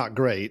okay, but not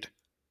great,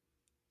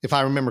 if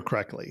I remember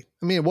correctly.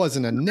 I mean, it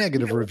wasn't a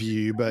negative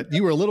review, but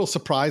you were a little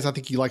surprised. I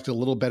think you liked it a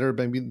little better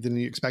maybe than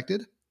you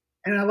expected.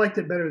 And I liked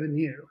it better than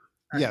you.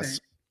 Yes.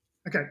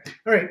 Think. Okay.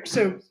 All right.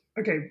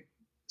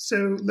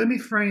 So let me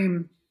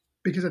frame,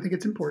 because I think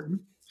it's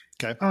important.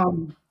 Okay.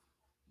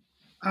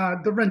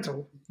 The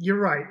Rental, you're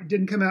right. It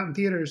didn't come out in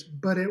theaters,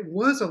 but it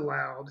was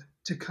allowed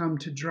to come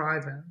to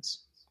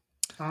drive-ins.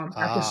 At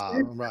the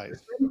start of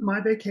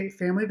my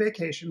family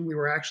vacation, we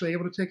were actually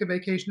able to take a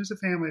vacation as a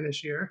family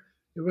this year.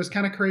 It was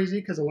kind of crazy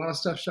because a lot of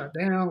stuff shut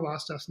down, a lot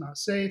of stuff's not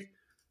safe.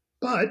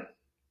 But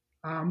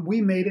we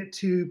made it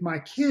to my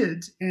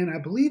kids, and I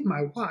believe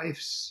my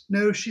wife's.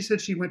 No, she said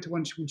she went to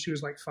one when she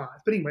was like 5.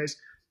 But anyways,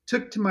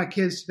 took to my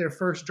kids to their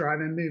first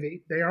drive-in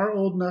movie. They are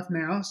old enough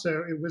now,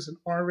 so it was an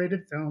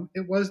R-rated film.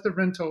 It was The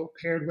Rental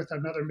paired with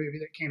another movie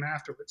that came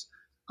afterwards.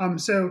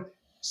 So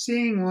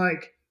seeing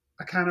like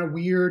a kind of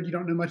weird, you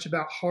don't know much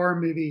about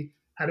horror movie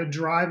at a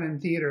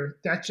drive-in theater,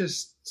 that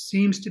just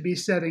seems to be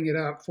setting it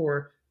up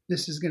for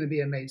this is going to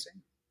be amazing.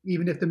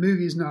 Even if the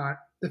movie's not,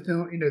 the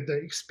film,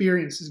 the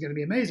experience is going to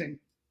be amazing.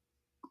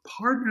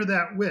 Partner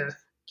that with,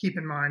 keep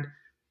in mind,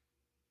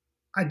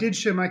 I did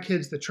show my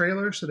kids the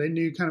trailer so they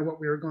knew kind of what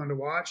we were going to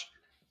watch.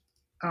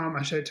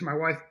 I showed it to my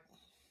wife.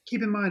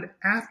 Keep in mind,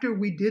 after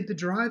we did the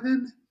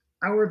drive-in,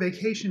 our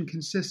vacation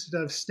consisted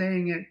of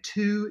staying at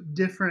 2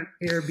 different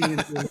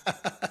Airbnbs.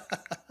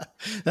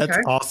 That's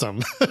awesome.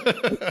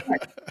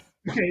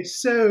 Okay,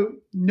 so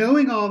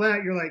knowing all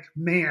that, you're like,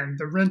 man,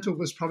 The Rental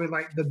was probably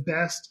like the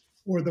best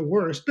or the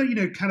worst, but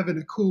kind of in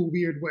a cool,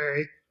 weird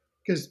way,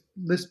 because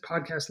this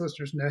podcast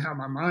listeners know how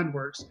my mind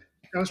works.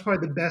 That was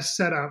probably the best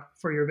setup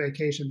for your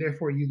vacation.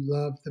 Therefore, you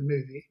loved the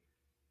movie.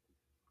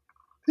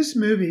 This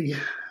movie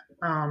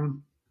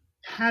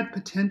had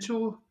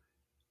potential,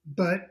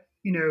 but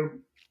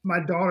my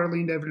daughter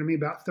leaned over to me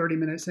about 30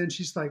 minutes in.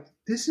 She's like,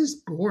 "This is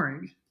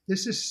boring.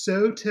 This is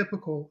so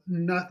typical.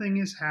 Nothing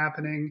is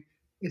happening.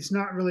 It's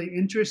not really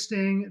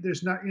interesting.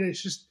 There's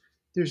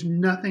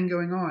nothing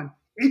going on."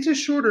 It's a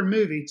shorter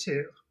movie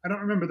too. I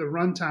don't remember the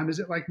runtime. Is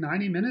it like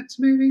 90 minutes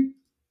maybe?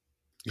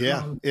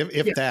 Yeah,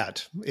 if Yeah,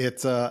 that.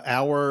 It's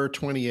hour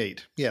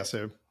 28. Yeah,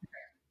 so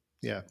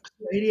yeah.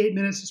 88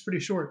 minutes is pretty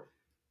short.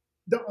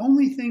 The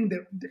only thing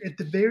that at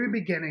the very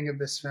beginning of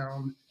this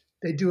film,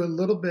 they do a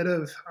little bit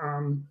of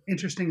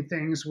interesting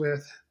things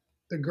with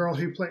the girl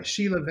who plays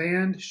Sheila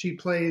Vand. She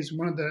plays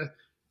one of the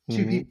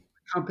two people in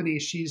the company.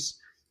 She's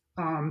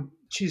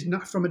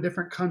not from a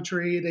different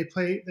country.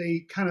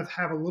 They kind of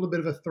have a little bit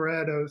of a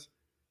thread of,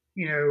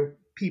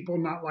 people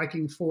not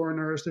liking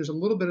foreigners. There's a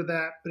little bit of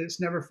that, but it's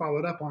never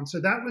followed up on. So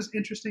that was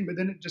interesting, but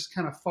then it just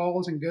kind of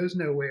falls and goes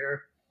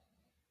nowhere.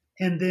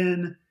 And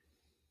then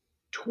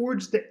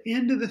towards the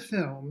end of the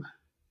film,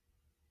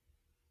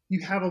 you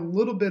have a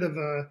little bit of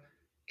a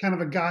kind of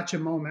a gotcha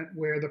moment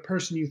where the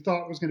person you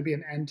thought was going to be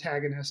an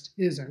antagonist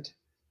isn't.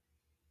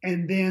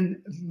 And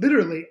then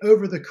literally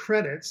over the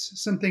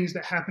credits, some things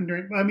that happened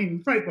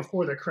right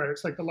before the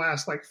credits, like the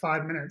last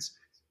 5 minutes,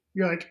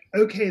 you're like,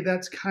 okay,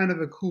 that's kind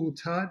of a cool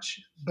touch,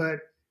 but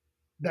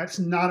that's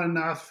not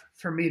enough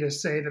for me to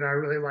say that I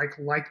really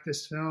like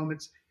this film.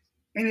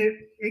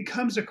 It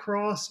comes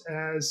across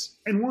as,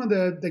 and one of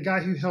the guy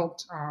who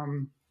helped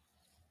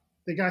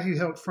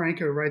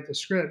Franco write the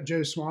script,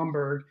 Joe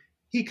Swanberg,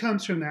 he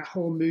comes from that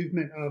whole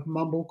movement of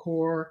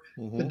mumblecore,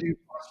 the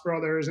Duplass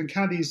brothers, and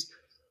kind of these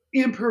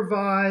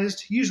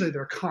improvised, usually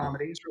they're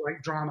comedies or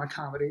drama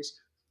comedies.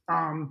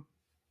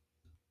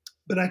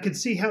 But I could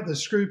see how the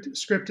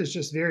script is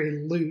just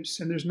very loose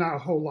and there's not a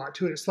whole lot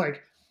to it. It's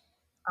like,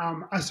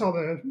 I saw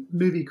the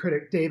movie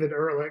critic David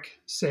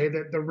Ehrlich say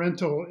that The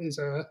Rental is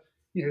a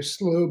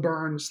slow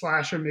burn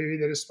slasher movie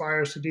that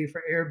aspires to do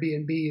for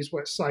Airbnbs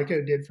what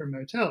Psycho did for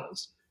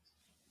motels.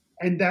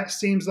 And that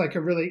seems like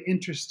a really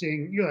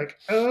interesting, you're like,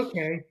 oh,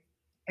 okay.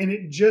 And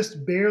it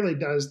just barely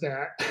does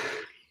that.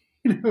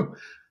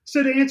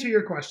 So to answer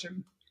your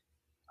question,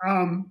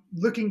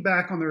 looking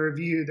back on the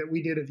review that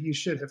we did of You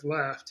Should Have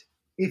Left,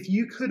 if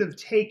you could have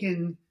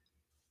taken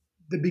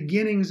the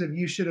beginnings of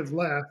You Should Have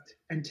Left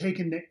and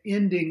taken the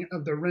ending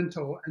of The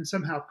Rental and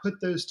somehow put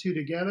those two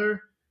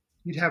together,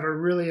 you'd have a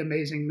really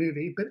amazing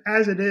movie. But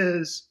as it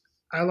is,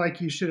 I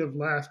like You Should Have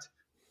Left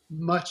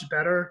much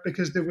better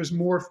because there was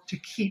more to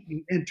keep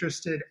me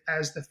interested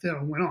as the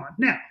film went on.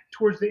 Now,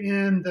 towards the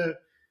end,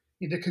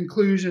 the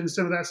conclusion,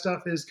 some of that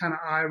stuff is kind of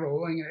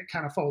eye-rolling and it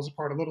kind of falls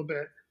apart a little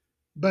bit.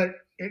 But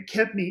it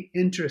kept me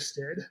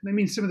interested. I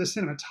mean, some of the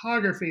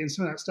cinematography and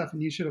some of that stuff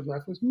in You Should Have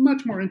Left was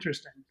much more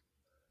interesting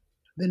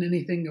than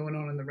anything going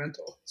on in The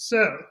Rental.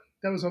 So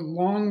that was a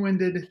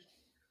long-winded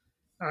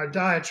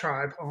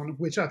diatribe on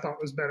which I thought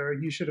was better,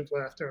 You Should Have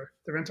Left or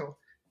The Rental.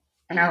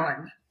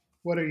 Alan,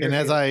 what are your And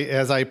as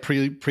I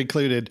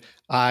precluded,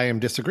 I am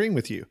disagreeing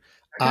with you.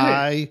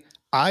 Okay.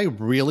 I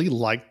really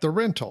liked The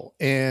Rental,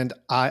 and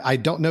I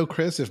don't know,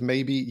 Chris, if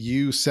maybe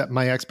you set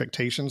my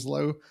expectations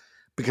low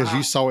because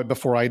you saw it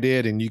before I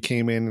did, and you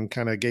came in and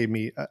kind of gave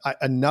me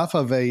enough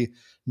of a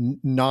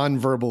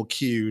nonverbal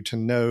cue to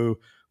know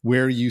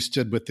where you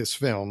stood with this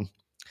film.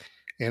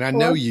 And I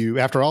know you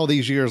after all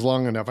these years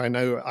long enough. I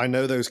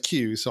know those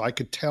cues, so I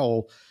could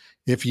tell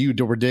if you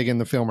were digging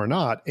the film or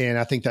not. And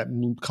I think that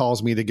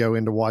caused me to go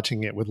into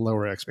watching it with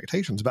lower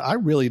expectations, but I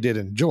really did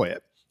enjoy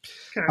it.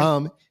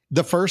 Okay.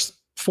 The first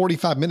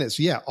 45 minutes,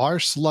 are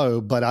slow,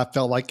 but I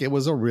felt like it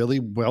was a really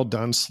well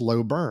done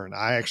slow burn.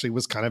 I actually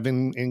was kind of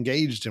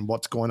engaged in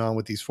what's going on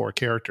with these four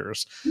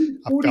characters.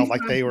 I felt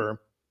like they were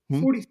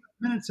 45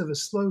 minutes of a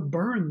slow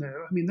burn, though.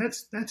 I mean,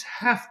 that's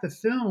half the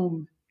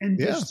film, and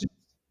there's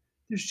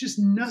just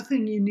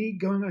nothing unique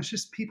going on. It's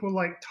just people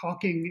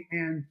talking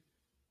and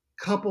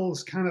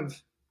couples kind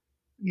of,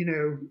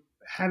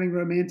 having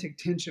romantic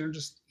tension, or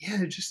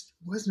it just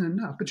wasn't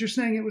enough. But you're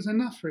saying it was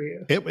enough for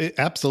you. It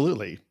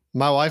absolutely.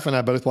 My wife and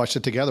I both watched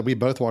it together. We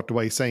both walked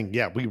away saying,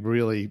 yeah, we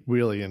really,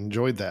 really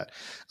enjoyed that.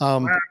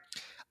 Wow.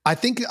 I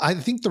think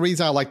the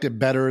reason I liked it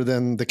better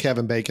than the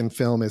Kevin Bacon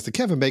film is the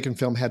Kevin Bacon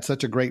film had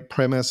such a great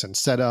premise and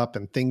setup,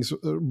 and things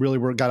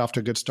really got off to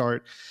a good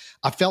start.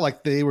 I felt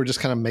like they were just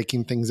kind of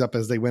making things up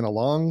as they went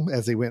along,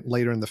 as they went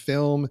later in the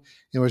film.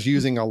 It was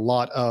using a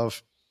lot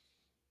of,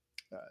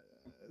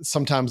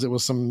 sometimes it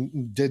was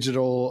some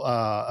digital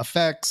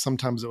effects.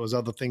 Sometimes it was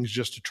other things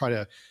just to try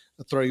to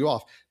throw you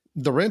off.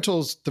 The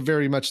Rental's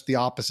very much the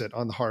opposite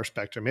on the horror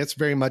spectrum. It's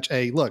very much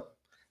look,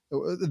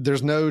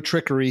 there's no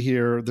trickery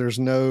here. There's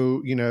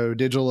no,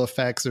 digital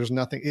effects. There's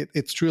nothing.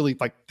 It's truly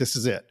like, this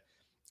is it.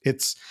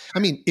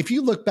 If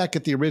you look back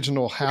at the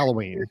original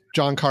Halloween,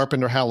 John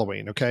Carpenter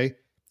Halloween, okay,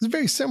 it's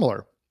very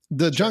similar.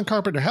 The John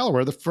Carpenter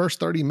Halloween, the first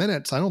 30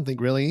 minutes, I don't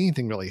think really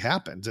anything really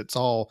happens. It's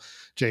all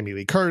Jamie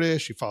Lee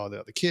Curtis. You follow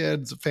the other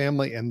kids, the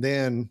family. And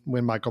then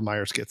when Michael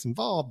Myers gets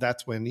involved,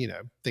 that's when,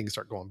 things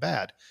start going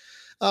bad.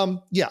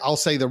 I'll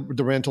say the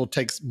Rental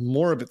takes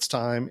more of its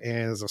time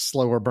and is a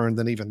slower burn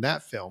than even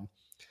that film.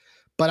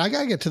 But I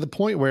got to get to the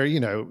point where,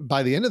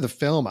 by the end of the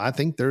film, I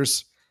think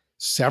there's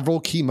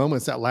several key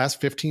moments that last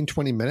 15,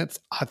 20 minutes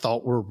I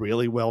thought were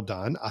really well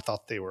done. I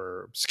thought they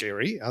were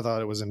scary. I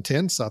thought it was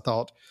intense. I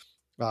thought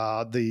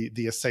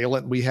The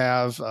assailant we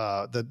have,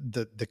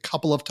 the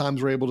couple of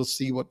times we're able to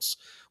see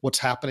what's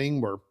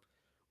happening were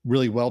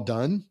really well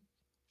done.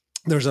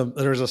 There's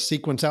a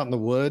sequence out in the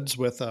woods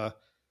with a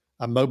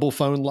mobile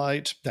phone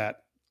light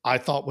that I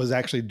thought was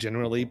actually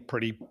generally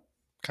pretty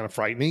kind of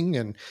frightening.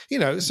 And,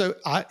 so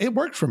it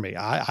worked for me.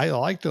 I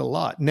liked it a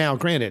lot. Now,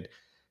 granted,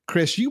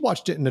 Chris, you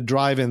watched it in a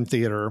drive-in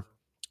theater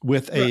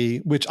with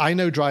which I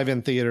know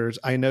drive-in theaters,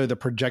 I know the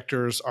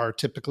projectors are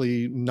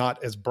typically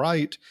not as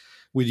bright.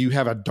 When you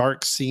have a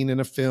dark scene in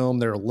a film,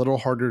 they're a little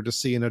harder to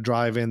see in a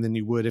drive-in than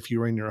you would if you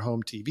were in your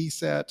home TV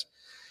set.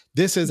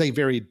 This is a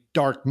very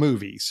dark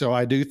movie, so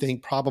I do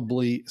think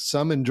probably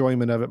some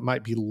enjoyment of it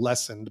might be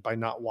lessened by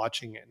not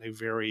watching it in a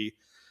very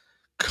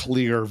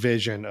clear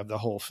vision of the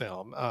whole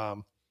film.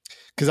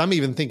 Because I'm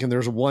even thinking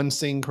there's one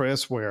scene,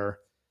 Chris, where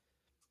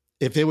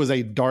if it was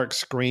a dark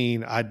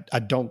screen, I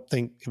don't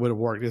think it would have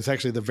worked. It's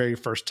actually the very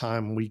first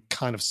time we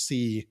kind of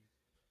see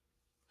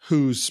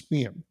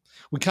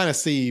we kind of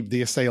see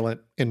the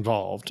assailant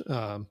involved,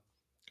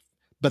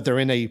 but they're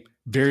in a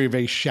very,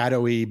 very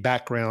shadowy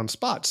background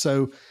spot.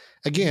 So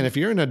again, if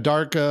you're in a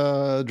dark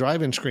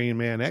drive-in screen,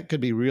 man, that could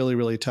be really,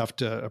 really tough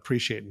to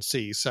appreciate and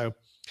see. So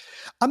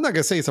I'm not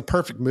going to say it's a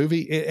perfect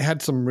movie. It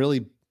had some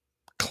really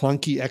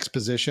clunky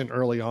exposition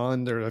early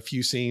on. There are a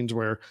few scenes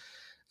where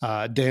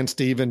Dan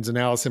Stevens and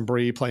Allison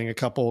Brie playing a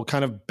couple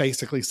kind of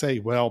basically say,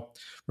 well,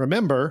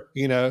 remember,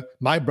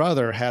 my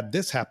brother had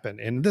this happen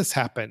and this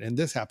happened and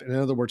this happened. In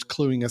other words,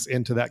 cluing us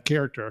into that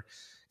character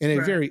in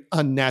a very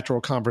unnatural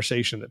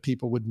conversation that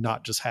people would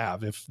not just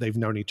have if they've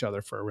known each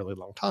other for a really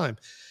long time.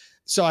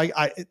 So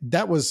I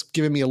that was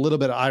giving me a little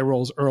bit of eye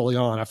rolls early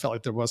on. I felt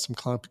like there was some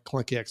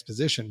clunky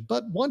exposition,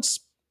 but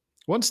once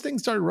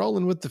things started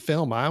rolling with the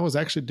film, I was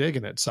actually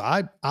digging it. So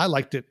I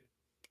liked it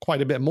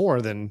quite a bit more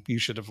than you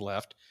should have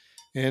left.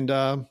 And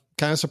kind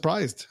of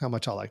surprised how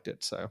much I liked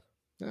it. So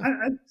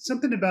yeah.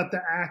 Something about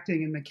the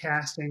acting and the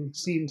casting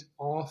seemed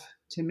off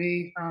to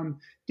me.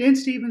 Dan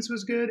Stevens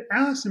was good.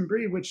 Allison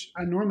Brie, which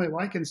I normally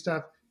like and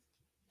stuff.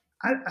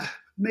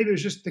 Maybe it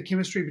was just the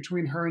chemistry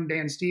between her and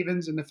Dan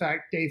Stevens and the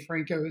fact Dave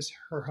Franco is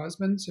her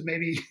husband. So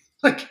maybe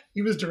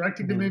he was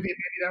directing the movie and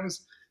maybe that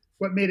was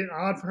what made it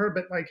odd for her.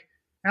 But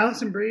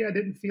Allison Brie, I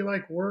didn't feel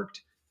like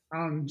worked.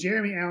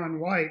 Jeremy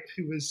Allen White,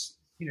 who was,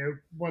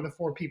 one of the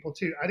four people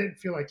too. I didn't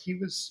feel like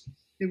it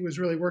was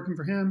really working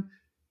for him.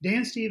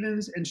 Dan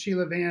Stevens and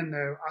Sheila Vann,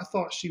 though, I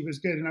thought she was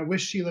good. And I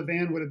wish Sheila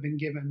Vann would have been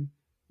given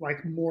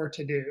more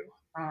to do.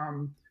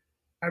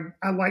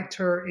 I liked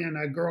her in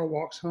A Girl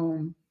Walks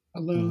Home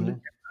Alone at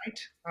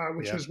Night,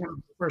 which was one of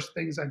the first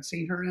things I'd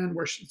seen her in,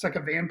 where it's like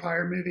a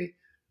vampire movie,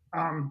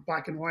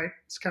 black and white.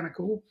 It's kind of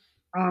cool.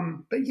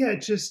 But yeah,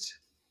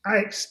 I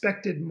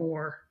expected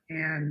more.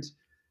 And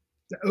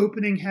the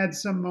opening had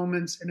some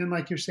moments. And then,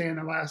 like you're saying,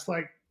 the last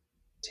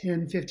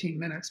 10, 15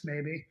 minutes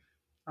maybe.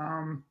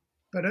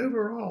 But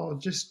overall,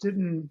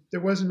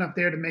 there wasn't enough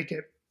there to make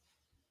it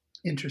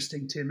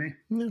interesting to me.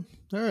 Yeah.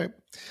 All right.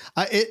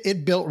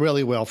 It built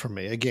really well for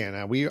me. Again,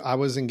 I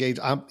was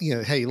engaged.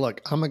 Hey,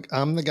 look,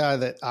 I'm the guy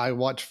that I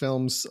watch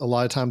films a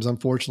lot of times,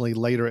 unfortunately,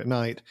 later at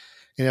night.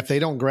 And if they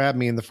don't grab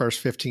me in the first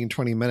 15,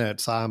 20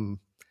 minutes, I'm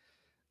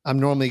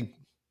normally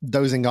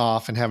dozing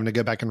off and having to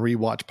go back and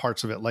rewatch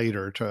parts of it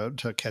later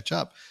to catch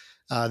up.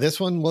 This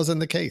one wasn't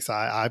the case.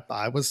 I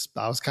was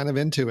kind of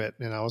into it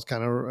and I was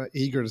kind of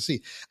eager to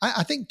see.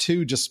 I think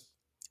too, just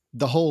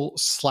the whole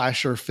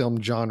slasher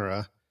film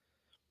genre,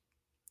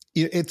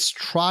 it's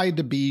tried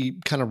to be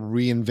kind of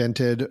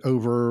reinvented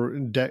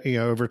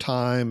over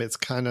time. It's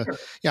kind of,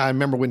 I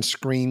remember when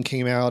Scream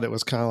came out, it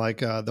was kind of like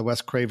the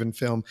Wes Craven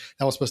film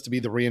that was supposed to be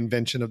the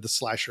reinvention of the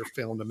slasher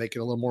film to make it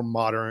a little more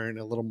modern,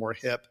 a little more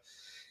hip.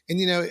 And,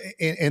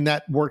 and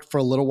that worked for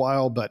a little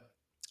while, but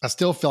I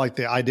still feel like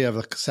the idea of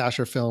a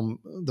slasher film,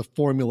 the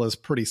formula is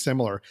pretty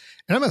similar.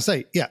 And I'm going to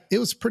say, yeah, it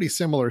was pretty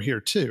similar here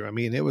too. I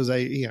mean, it was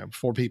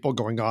four people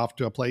going off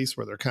to a place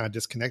where they're kind of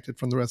disconnected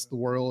from the rest of the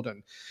world.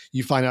 And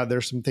you find out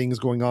there's some things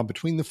going on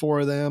between the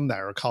four of them that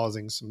are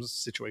causing some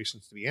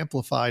situations to be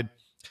amplified.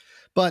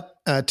 But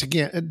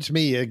to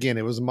me, again,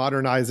 it was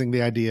modernizing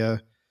the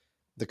idea,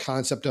 the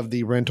concept of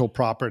the rental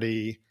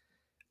property.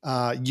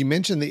 You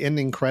mentioned the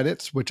ending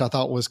credits, which I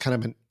thought was kind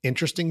of an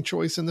interesting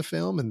choice in the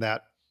film, and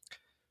that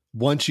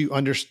once you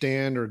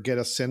understand or get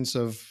a sense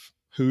of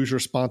who's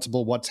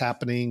responsible, what's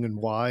happening and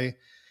why,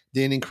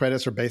 the ending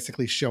credits are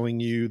basically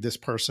showing you this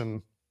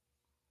person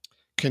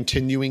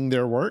continuing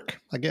their work,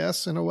 I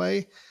guess, in a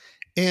way.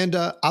 And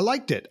I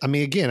liked it. I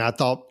mean, again, I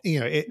thought,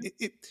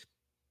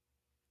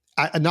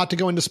 not to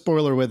go into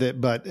spoiler with it,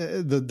 but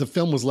the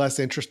film was less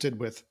interested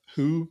with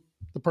who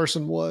the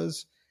person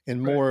was and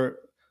more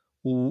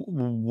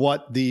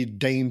what the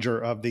danger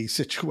of these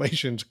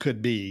situations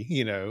could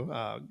be,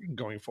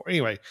 going forward.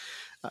 Anyway,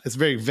 it's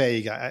very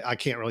vague. I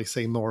can't really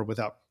say more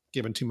without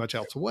giving too much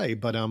else away,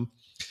 but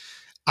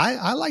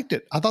I liked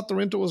it. I thought the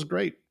rental was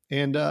great.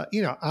 And,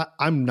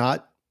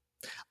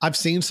 I've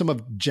seen some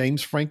of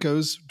James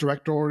Franco's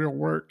directorial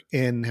work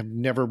and have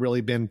never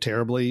really been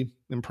terribly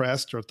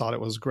impressed or thought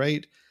it was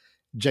great.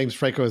 James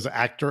Franco as an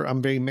actor,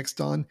 I'm very mixed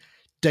on.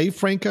 Dave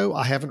Franco,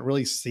 I haven't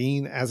really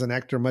seen as an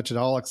actor much at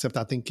all, except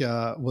I think,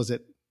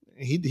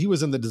 he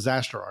was in The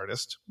Disaster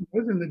Artist. He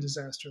was in The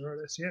Disaster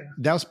Artist, yeah.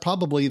 That was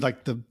probably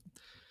like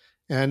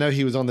and I know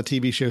he was on the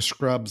TV show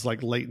Scrubs,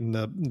 like late in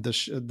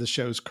the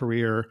show's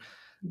career.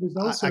 There's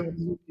also a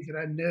movie that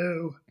I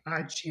know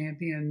I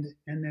championed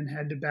and then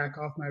had to back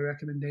off my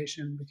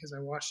recommendation because I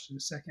watched it a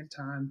second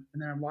time,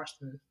 and then I watched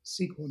the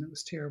sequel and it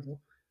was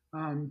terrible.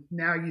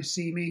 Now You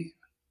See Me.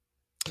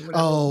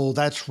 Oh,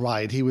 that's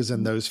right. He was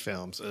in those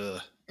films.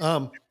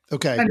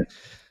 Okay.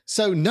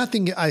 So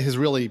nothing has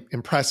really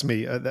impressed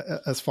me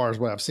as far as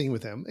what I've seen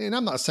with him. And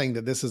I'm not saying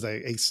that this is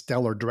a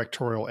stellar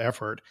directorial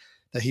effort,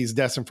 that he's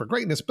destined for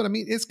greatness, but I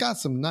mean, it's got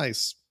some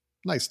nice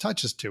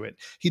touches to it.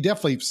 He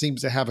definitely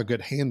seems to have a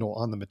good handle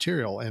on the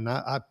material. And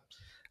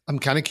I'm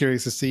kind of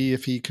curious to see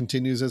if he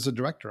continues as a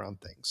director on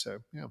things. So,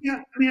 yeah. Yeah.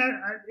 I mean,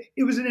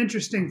 it was an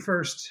interesting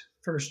first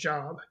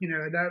job,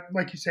 that,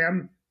 like you say,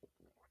 I'm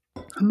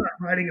not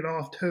writing it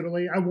off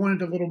totally. I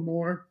wanted a little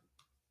more,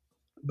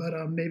 but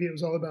maybe it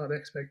was all about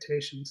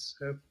expectations.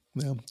 So,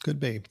 yeah, could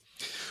be.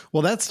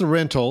 Well, that's The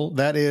Rental.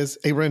 That is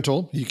a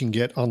rental you can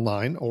get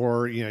online,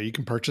 or, you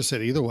can purchase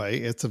it either way.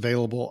 It's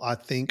available, I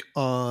think,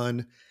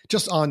 on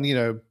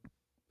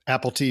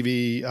Apple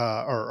TV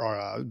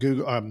or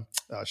Google,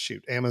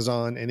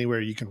 Amazon,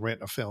 anywhere you can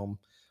rent a film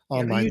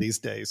online these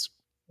days.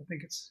 I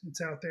think it's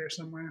out there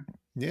somewhere.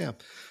 Yeah.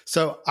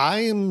 So I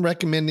am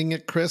recommending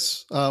it.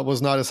 Chris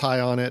was not as high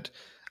on it,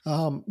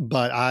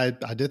 but I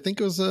did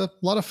think it was a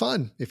lot of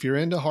fun. If you're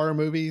into horror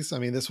movies, I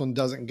mean, this one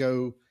doesn't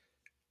go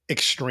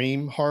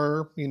extreme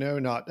horror,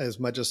 not as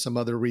much as some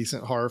other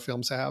recent horror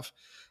films have,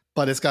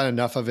 but it's got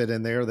enough of it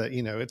in there that,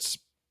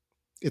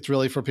 it's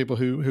really for people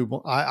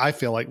who I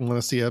feel like want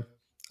to see a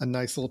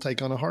nice little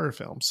take on a horror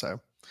film.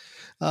 So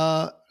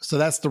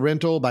that's The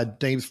Rental by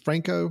Dave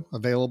Franco,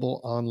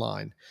 available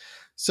online.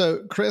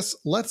 So, Chris,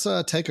 let's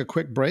take a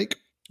quick break.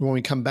 When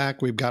we come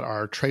back, we've got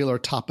our trailer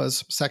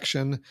tapas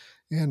section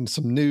and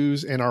some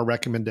news and our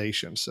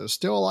recommendations. So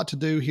still a lot to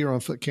do here on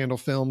Foot Candle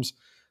Films.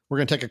 We're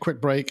going to take a quick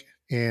break,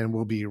 and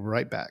we'll be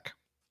right back.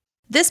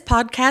 This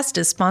podcast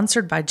is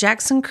sponsored by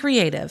Jackson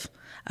Creative,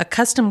 a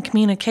custom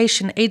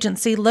communication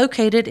agency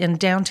located in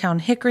downtown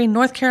Hickory,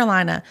 North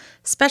Carolina,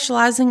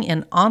 specializing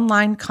in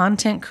online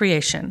content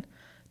creation.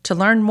 To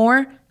learn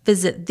more,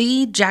 visit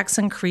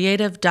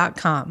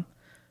thejacksoncreative.com.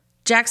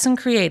 Jackson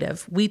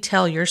Creative, we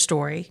tell your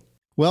story.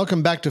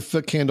 Welcome back to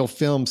Foot Candle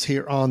Films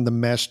here on the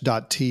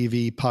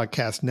Mesh.tv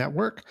podcast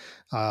network.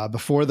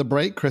 Before the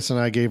break, Chris and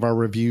I gave our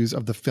reviews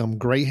of the film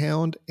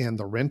Greyhound and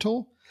The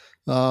Rental.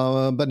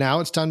 But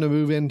now it's time to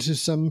move into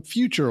some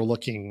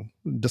future-looking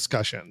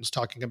discussions,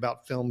 talking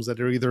about films that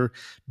are either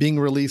being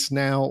released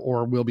now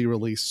or will be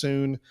released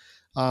soon.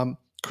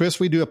 Chris,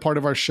 we do a part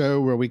of our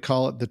show where we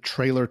call it the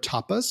trailer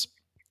tapas,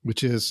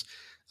 which is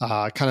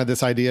kind of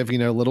this idea of,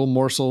 little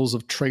morsels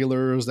of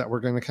trailers that we're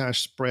going to kind of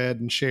spread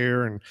and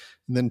share and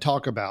then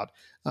talk about.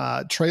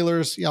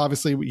 Trailers,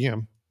 obviously,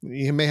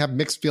 you may have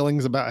mixed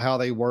feelings about how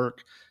they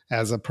work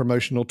as a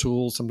promotional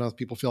tool. Sometimes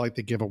people feel like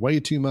they give away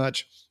too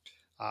much.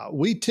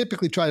 We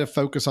typically try to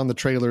focus on the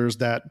trailers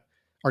that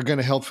are going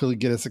to helpfully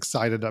get us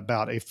excited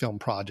about a film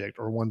project,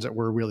 or ones that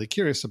we're really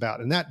curious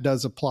about. And that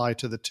does apply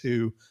to the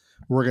two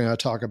we're going to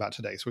talk about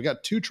today. So we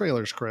got two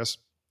trailers, Chris,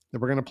 that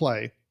we're going to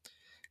play.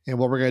 And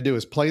what we're going to do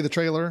is play the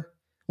trailer.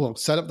 We'll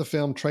set up the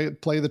film,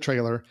 play the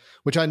trailer,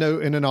 which I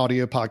know in an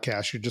audio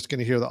podcast, you're just going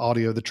to hear the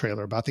audio of the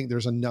trailer, but I think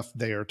there's enough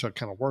there to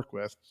kind of work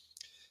with.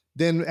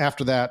 Then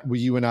after that,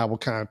 you and I will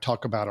kind of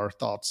talk about our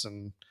thoughts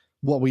and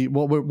what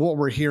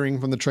we're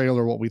hearing from the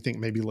trailer, what we think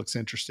maybe looks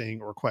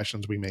interesting, or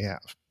questions we may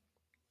have.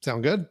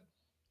 Sound good?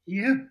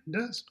 Yeah, it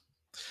does.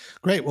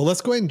 Great. Well,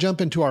 let's go ahead and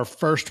jump into our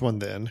first one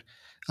then.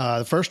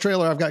 The first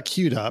trailer I've got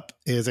queued up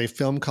is a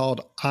film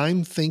called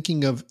I'm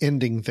Thinking of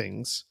Ending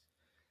Things.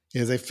 It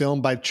is a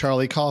film by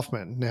Charlie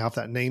Kaufman. Now, if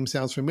that name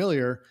sounds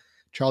familiar,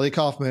 Charlie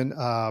Kaufman,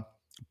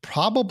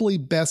 probably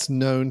best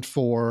known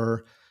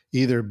for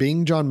either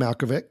Being John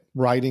Malkovich,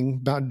 writing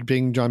about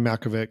Being John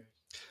Malkovich.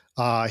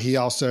 He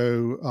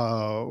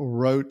also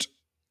wrote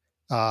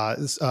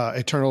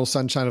Eternal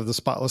Sunshine of the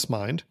Spotless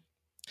Mind.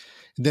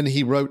 And then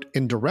he wrote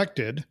and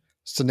directed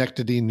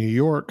Synecdoche, New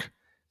York,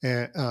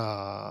 and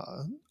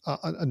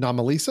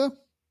Anomalisa.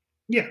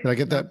 Yeah. Did I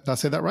get that? Did I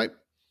say that right?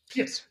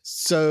 Yes.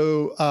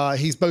 So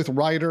he's both a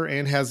writer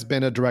and has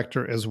been a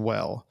director as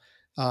well.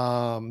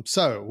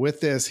 So with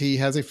this, he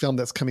has a film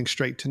that's coming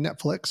straight to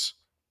Netflix.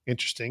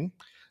 Interesting.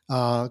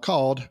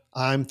 Called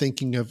I'm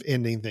Thinking of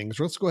Ending Things.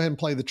 Let's go ahead and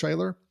play the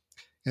trailer,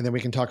 and then we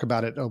can talk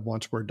about it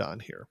once we're done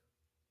here.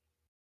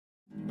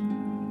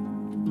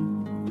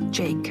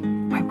 Jake,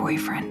 my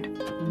boyfriend.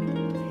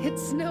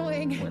 It's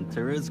snowing.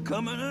 Winter is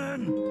coming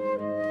in.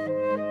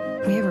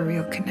 We have a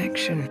real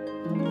connection.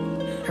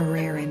 A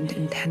rare and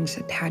intense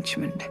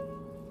attachment.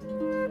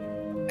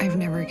 I've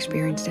never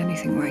experienced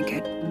anything like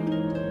it.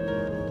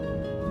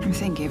 I'm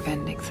thinking of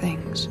ending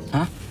things.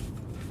 Huh?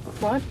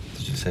 What?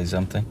 Did you say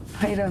something?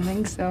 I don't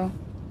think so.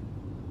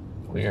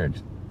 Weird.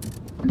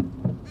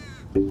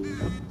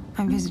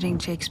 I'm visiting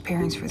Jake's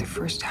parents for the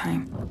first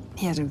time.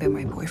 He hasn't been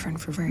my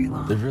boyfriend for very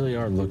long. They really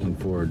are looking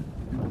forward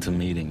to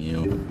meeting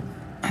you.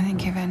 I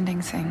think of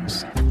ending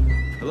things.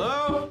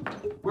 Hello?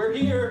 We're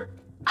here.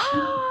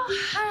 Oh,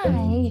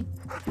 hi.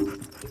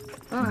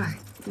 Oh,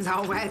 it's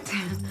all wet.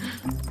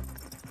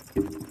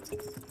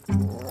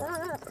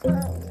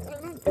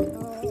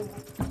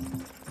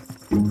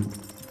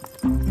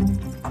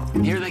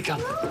 Here they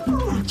come.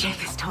 Oh, Jake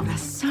has told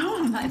us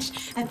so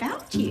much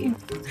about you.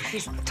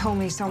 He's told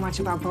me so much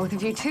about both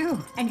of you, too.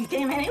 And you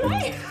came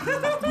anyway?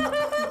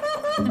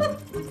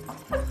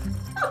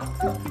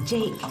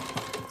 Jake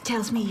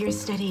tells me you're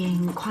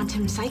studying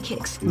quantum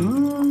psychics.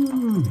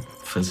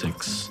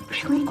 Physics.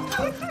 Really?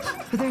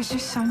 But there's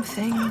just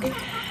something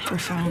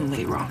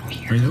profoundly wrong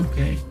here. Are you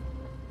okay?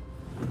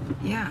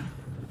 Yeah.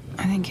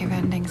 I think of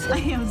ending things. I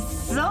am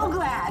so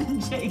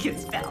glad Jake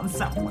has found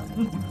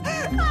someone.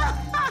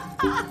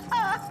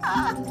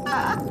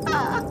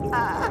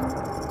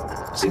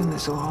 Soon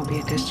this will all be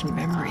a distant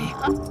memory.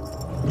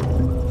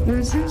 Who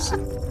is this?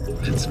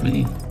 It's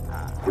me.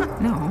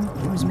 No,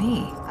 it was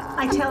me.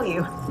 I tell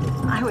you,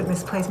 I would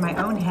misplace my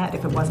own head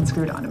if it wasn't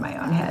screwed onto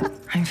my own head.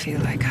 I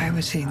feel like I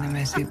was seeing them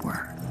as they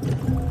were.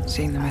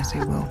 Seeing them as they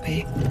will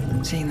be.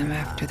 Seeing them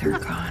after they're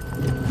gone.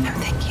 I'm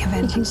thinking of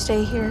ending. You can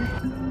stay here.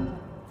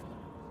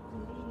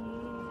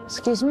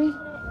 Excuse me?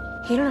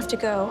 You don't have to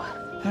go.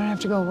 I don't have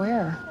to go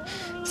where?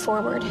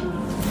 Forward.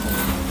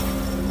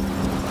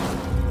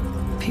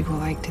 People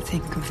like to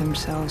think of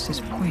themselves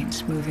as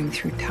points moving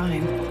through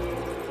time.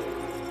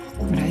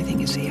 But I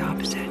think it's the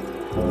opposite.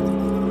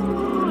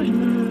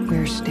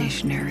 We're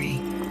stationary,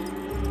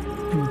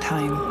 and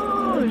time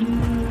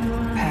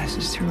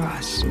passes through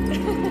us,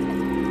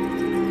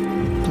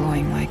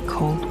 blowing like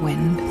cold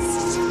wind.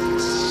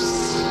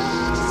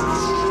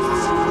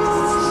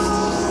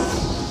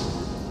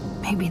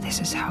 Maybe this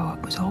is how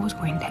it was always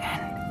going to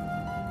end.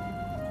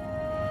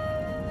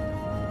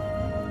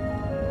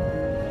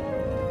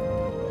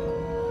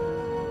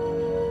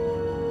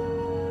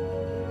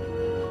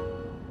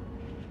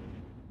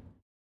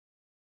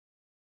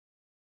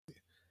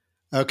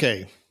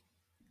 Okay,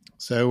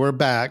 so we're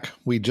back.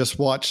 We just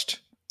watched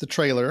the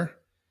trailer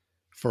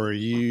for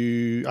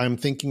you. I'm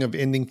Thinking of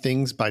Ending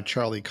Things by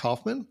Charlie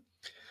Kaufman.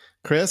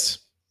 Chris,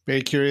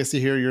 very curious to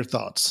hear your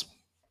thoughts.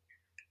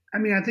 I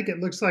mean, I think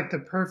it looks like the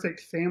perfect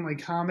family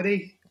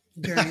comedy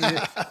during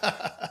this.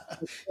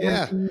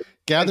 Yeah,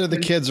 gather the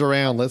kids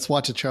around. Let's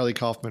watch a Charlie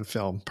Kaufman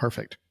film.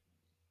 Perfect.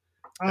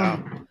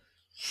 No,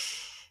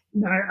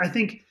 I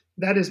think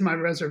that is my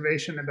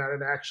reservation about it,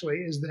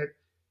 actually, is that,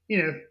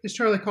 it's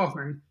Charlie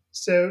Kaufman.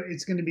 So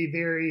it's going to be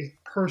very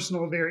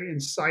personal, very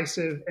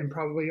incisive, and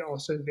probably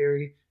also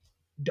very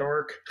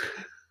dark.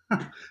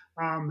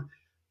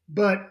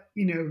 But,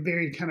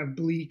 very kind of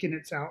bleak in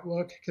its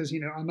outlook because,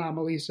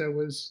 Anomalisa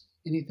was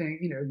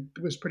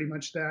was pretty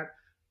much that.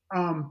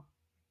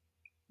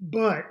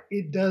 But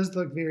it does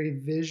look very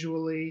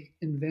visually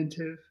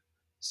inventive.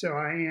 So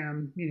I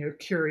am,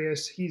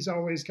 curious. He's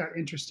always got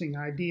interesting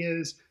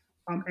ideas.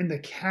 And the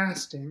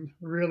casting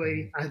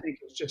really, I think,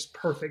 is just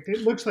perfect.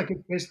 It looks like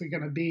it's basically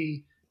going to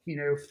be,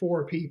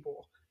 4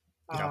 people.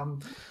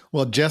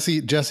 Well,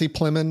 Jesse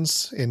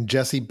Plemons and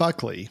Jesse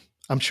Buckley.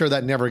 I'm sure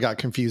that never got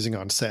confusing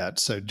on set.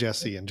 So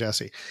Jesse and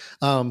Jesse.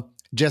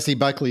 Jesse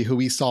Buckley, who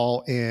we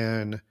saw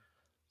in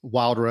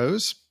Wild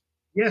Rose.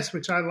 Yes,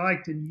 which I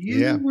liked. And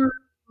you were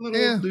a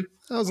little...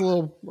 I was a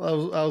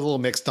little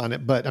mixed on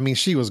it, but I mean,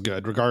 she was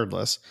good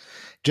regardless.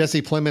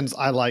 Jesse Plemons,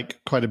 I like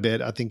quite a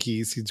bit. I think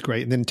he's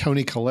great. And then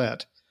Toni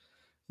Collette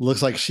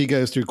looks like she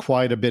goes through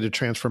quite a bit of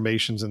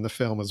transformations in the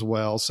film as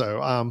well.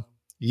 So,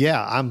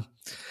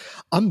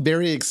 I'm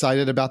very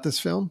excited about this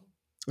film.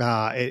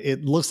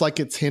 It looks like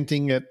it's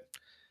hinting at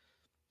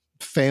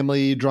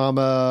family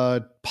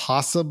drama,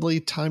 possibly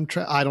time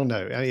travel. I don't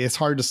know. I mean, it's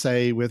hard to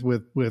say with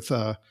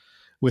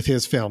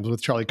his films,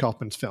 with Charlie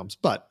Kaufman's films,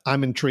 but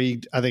I'm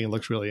intrigued. I think it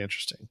looks really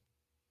interesting.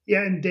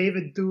 Yeah, and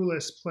David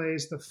Thewlis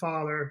plays the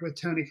father with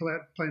Toni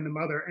Collette playing the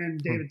mother. And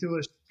David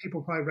Thewlis,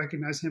 people probably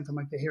recognize him from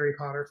like the Harry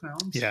Potter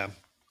films. Yeah.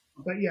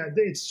 But yeah,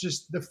 it's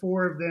just the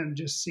 4 of them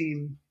just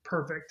seem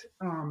perfect.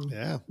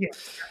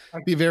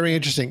 Be very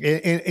interesting.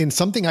 And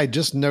something I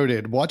just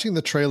noted watching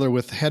the trailer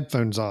with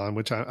headphones on,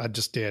 which I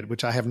just did,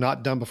 which I have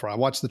not done before. I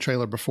watched the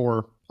trailer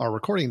before our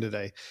recording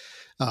today.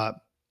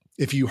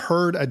 If you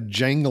heard a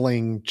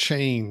jangling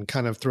chain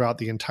kind of throughout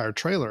the entire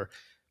trailer,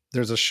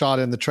 there's a shot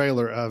in the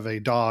trailer of a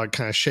dog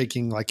kind of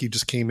shaking like he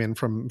just came in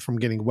from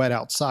getting wet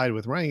outside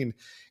with rain,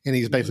 and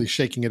he's basically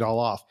shaking it all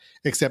off.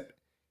 Except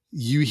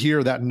you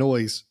hear that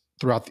noise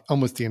throughout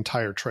almost the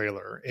entire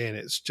trailer, and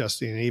it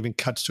even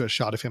cuts to a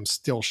shot of him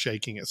still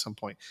shaking at some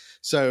point.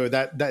 So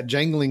that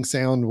jangling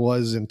sound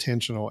was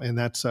intentional, and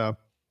it's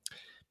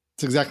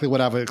exactly what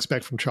I would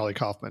expect from Charlie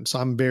Kaufman. So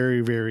I'm very,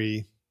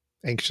 very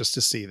anxious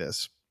to see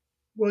this.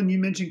 Well, and you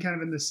mentioned kind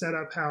of in the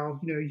setup how,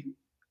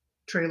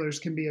 trailers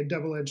can be a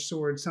double-edged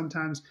sword.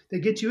 Sometimes they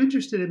get you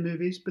interested in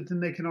movies, but then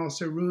they can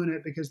also ruin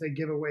it because they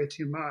give away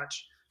too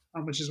much,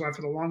 which is why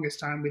for the longest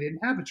time we didn't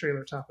have a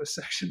trailer topless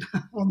section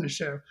on the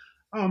show.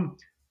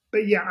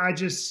 but yeah,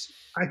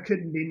 I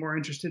couldn't be more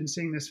interested in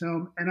seeing this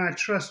film, and I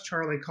trust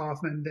Charlie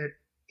Kaufman that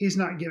he's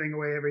not giving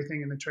away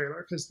everything in the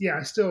trailer because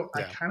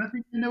I kind of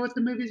think I know what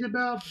the movie's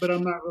about, but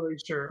I'm not really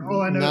sure.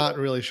 All I know, not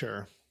really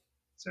sure.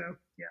 So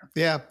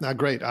yeah, not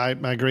great. I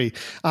agree.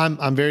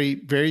 I'm very,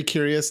 very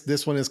curious.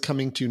 This one is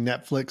coming to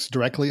Netflix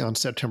directly on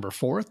September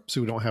 4th,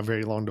 so we don't have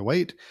very long to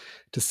wait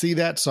to see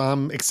that. So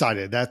I'm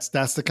excited. That's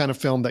the kind of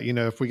film that,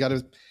 if we got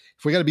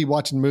to be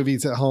watching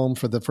movies at home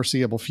for the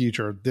foreseeable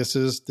future, this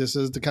is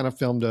the kind of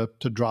film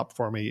to drop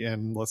for me,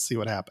 and let's see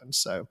what happens.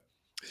 So,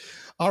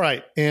 all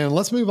right, and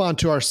let's move on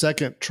to our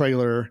second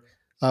trailer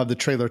of the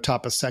trailer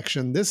topic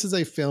section. This is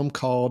a film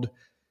called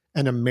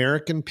An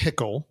American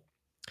Pickle.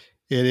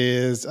 It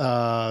is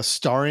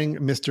starring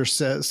Mr.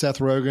 Seth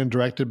Rogen,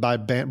 directed by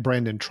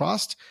Brandon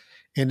Trost,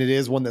 and it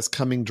is one that's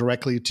coming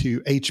directly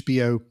to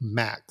HBO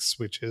Max,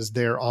 which is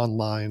their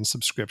online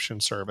subscription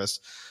service.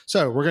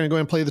 So we're going to go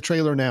ahead and play the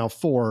trailer now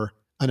for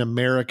An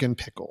American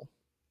Pickle.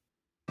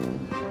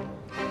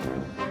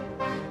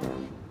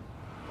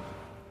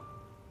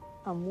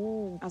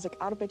 Amoe, als ik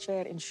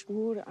arbeidsjaar in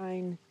school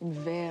een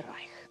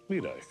weerreich.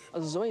 Wie reich?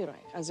 Zo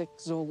reich, als ik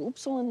zo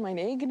opzollen mijn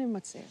eigen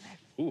moet zijn.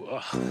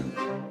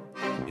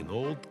 In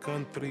old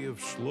country of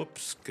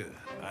Schlupske,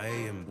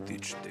 I am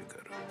ditch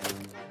digger.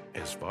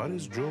 As far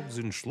as jobs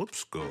in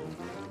Schlups go,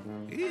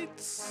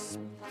 it's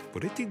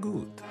pretty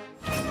good.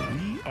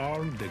 We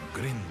are the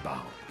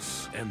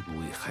Greenbaums, and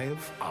we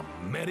have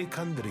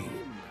American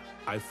dream.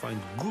 I find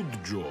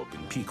good job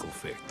in pickle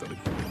factory.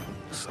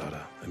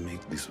 Sarah, I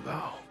make this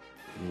vow.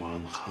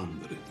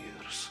 100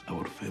 years,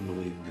 our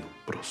family will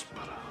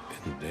prosper.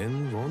 And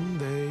then one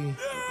day,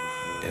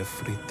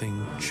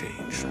 everything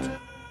changed.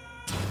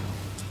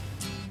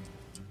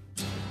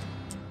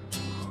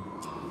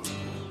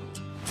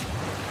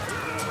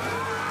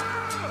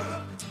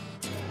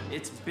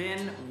 It's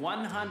been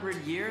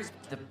 100 years.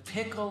 The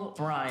pickle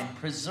brine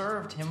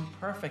preserved him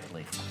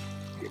perfectly.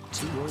 You're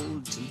too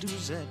old to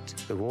lose it.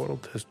 The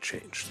world has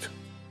changed.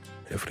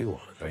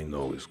 Everyone I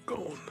know is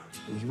gone.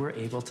 We were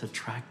able to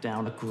track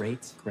down a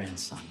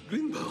great-grandson.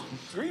 Greenbaum?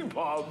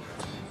 Greenbaum?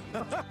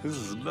 This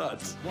is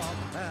nuts. Walk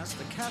past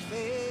the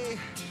cafe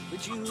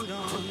that you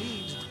don't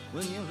need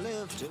when you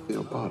live to...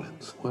 Your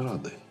parents, where are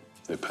they?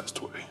 They passed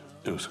away.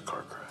 It was a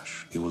car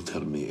crash. He will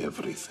tell me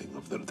everything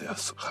of their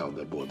deaths, how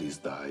their bodies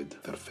died,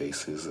 their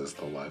faces as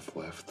the life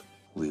left.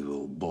 We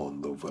will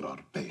bond over our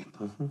pain.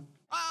 Mm-hmm.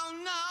 Oh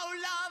no,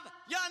 love,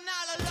 you're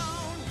not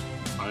alone.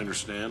 I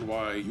understand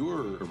why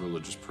you're a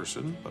religious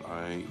person, but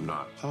I'm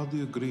not. How do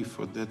you grieve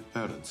for dead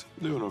parents?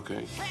 Doing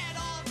okay. I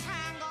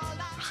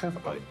have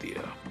an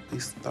idea. They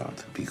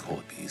start big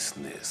whole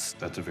business.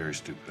 That's a very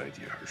stupid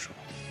idea, Herschel.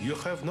 You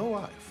have no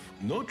wife,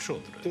 no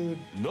children,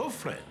 no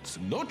friends,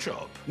 no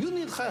job. You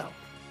need help.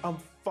 I'm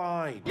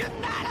fine. You're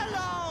not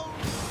alone.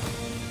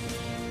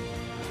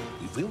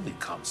 We will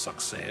become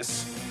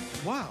success.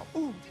 Wow.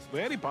 Ooh,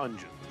 very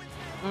pungent.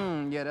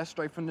 Yeah, that's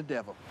straight from the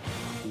devil.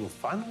 We will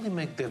finally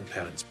make their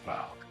parents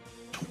proud.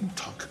 Don't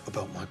talk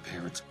about my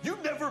parents. You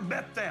never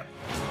met them.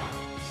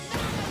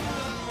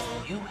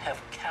 You have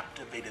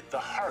captivated the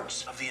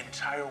hearts of the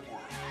entire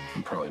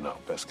world. Probably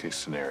not best case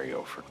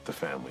scenario for what the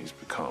family's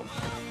become.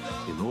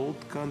 In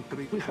old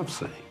country, we have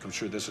saying. I'm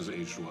sure this has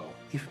aged well.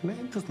 If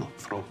man does not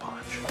throw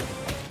punch,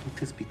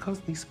 it is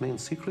because this man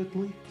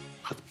secretly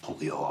had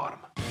polio arm.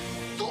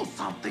 Do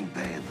something,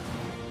 Ben.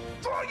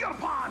 Throw your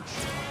punch!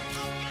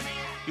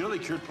 You know they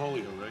cured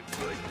polio, right?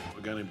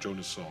 A guy named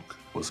Jonas Salk.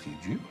 Was he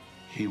Jew?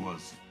 He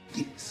was.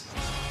 Yes.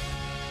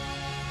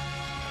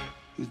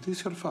 Is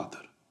this your father?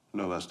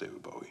 No, that's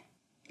David Bowie.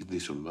 Is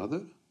this your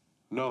mother?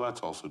 No,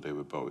 that's also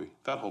David Bowie.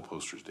 That whole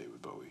poster's David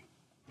Bowie.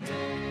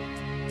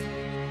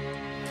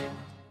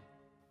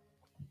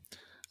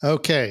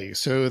 Okay,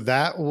 so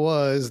that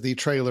was the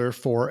trailer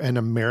for An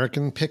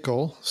American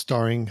Pickle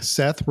starring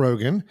Seth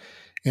Rogen.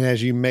 And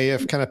as you may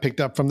have kind of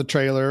picked up from the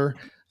trailer,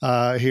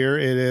 here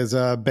it is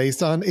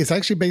it's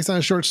actually based on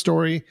a short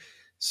story.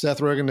 Seth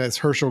Rogen as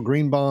Herschel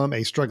Greenbaum,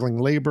 a struggling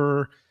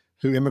laborer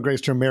who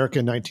immigrates to America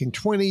in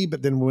 1920,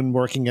 but then when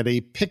working at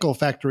a pickle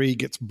factory,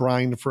 gets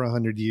brined for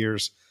 100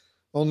 years,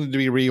 only to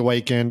be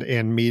reawakened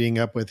and meeting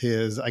up with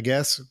his, I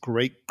guess,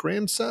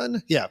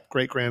 great-grandson? Yeah,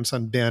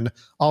 great-grandson Ben,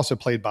 also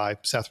played by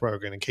Seth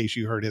Rogen, in case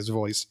you heard his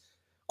voice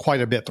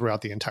quite a bit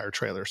throughout the entire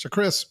trailer. So,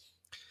 Chris,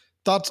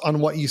 thoughts on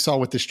what you saw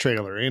with this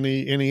trailer?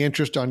 Any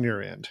interest on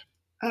your end?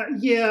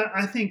 Yeah,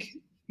 I think,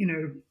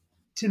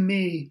 to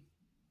me,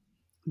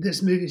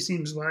 this movie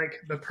seems like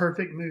the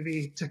perfect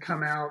movie to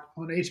come out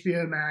on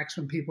HBO Max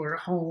when people are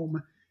at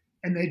home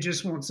and they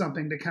just want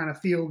something to kind of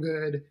feel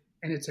good,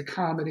 and it's a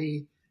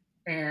comedy.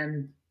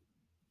 And,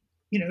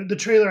 the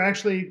trailer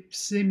actually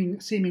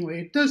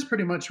seemingly does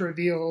pretty much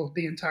reveal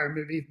the entire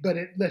movie, but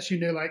it lets you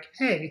know, like,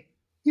 hey,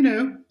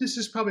 this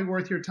is probably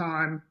worth your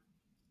time.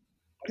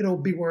 It'll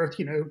be worth,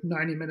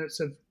 90 minutes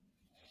of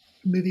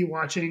movie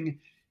watching.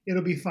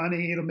 It'll be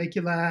funny. It'll make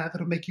you laugh.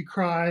 It'll make you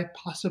cry,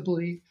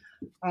 possibly.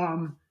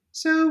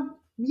 So,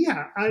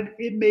 yeah,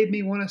 it made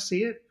me want to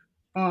see it.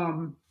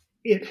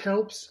 It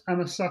helps.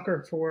 I'm a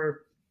sucker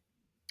for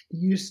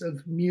use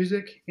of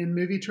music in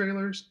movie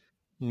trailers.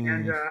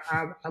 And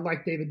I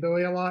like David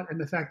Bowie a lot, and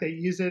the fact they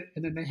use it,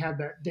 and then they have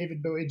that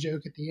David Bowie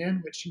joke at the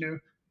end, which,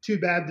 too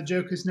bad the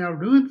joke is now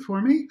ruined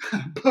for me,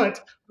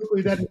 but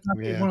hopefully that is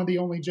not one of the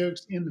only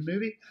jokes in the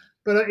movie.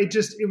 But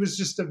it was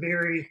just a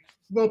very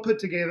well put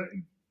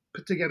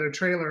together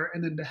trailer,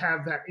 and then to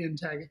have that end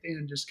tag at the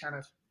end just kind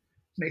of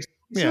makes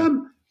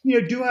some.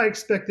 Do I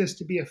expect this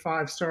to be a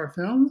 5-star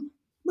film?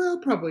 Well,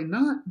 probably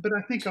not, but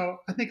I think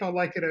I'll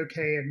like it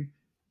okay and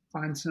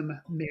find some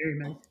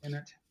merriment in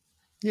it.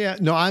 Yeah,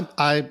 no, I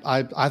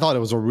thought it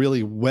was a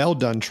really well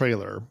done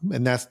trailer,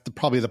 and that's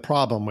probably the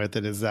problem with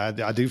it, is that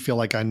I do feel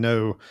like I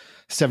know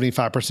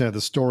 75% of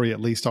the story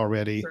at least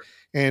already, sure.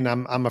 And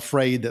I'm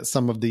afraid that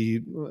some of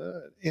the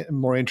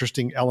more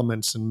interesting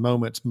elements and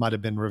moments might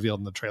have been revealed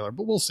in the trailer,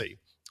 but we'll see.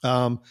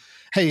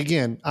 Hey,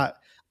 again,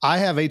 I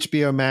have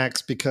HBO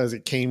Max because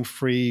it came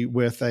free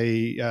with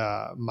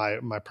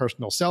my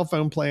personal cell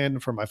phone plan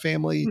for my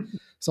family.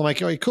 So I'm like,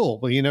 okay,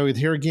 cool. Well,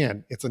 here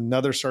again, it's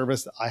another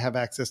service that I have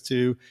access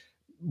to.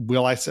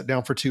 Will I sit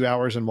down for 2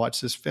 hours and watch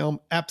this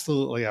film?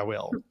 Absolutely, I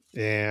will.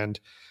 And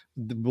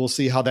we'll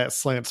see how that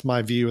slants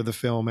my view of the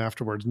film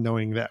afterwards,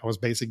 knowing that I was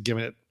basically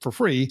given it for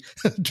free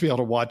to be able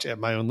to watch at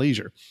my own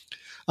leisure.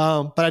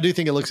 But I do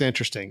think it looks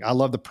interesting. I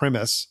love the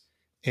premise.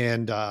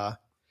 And, I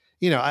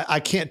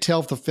can't tell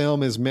if the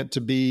film is meant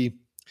to be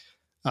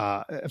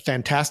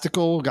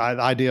fantastical. The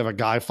idea of a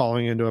guy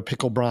falling into a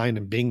pickle brine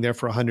and being there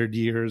for 100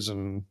 years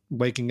and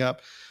waking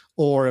up,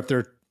 or if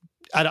they're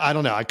I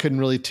don't know. I couldn't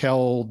really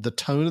tell the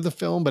tone of the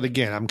film, but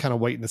again, I'm kind of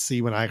waiting to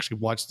see when I actually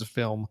watch the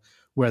film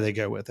where they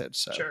go with it.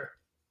 So sure.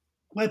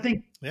 Well, I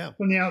think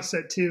from the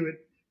outset too,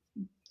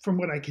 from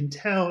what I can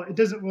tell, it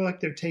doesn't look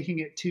like they're taking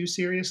it too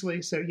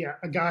seriously. So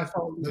a guy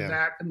falls into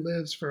that and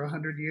lives for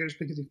 100 years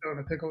because he fell in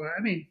a pickle. I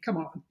mean, come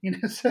on,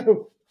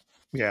 so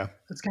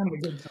that's kind of a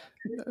good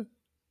thing.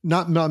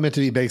 Not meant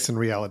to be based in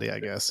reality, I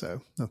guess.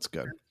 So that's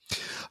good.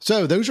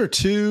 So those are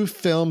two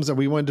films that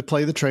we wanted to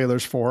play the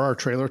trailers for, our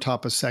trailer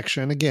topic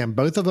section. Again,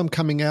 both of them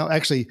coming out.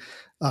 Actually,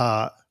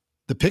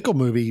 the Pickle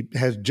movie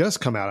has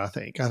just come out, I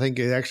think. I think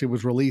it actually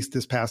was released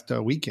this past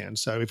weekend.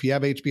 So if you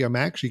have HBO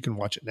Max, you can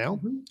watch it now.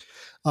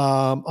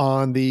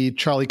 On the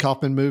Charlie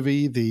Kaufman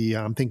movie, the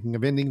I'm Thinking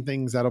of Ending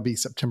Things, that'll be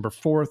September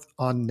 4th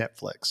on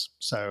Netflix.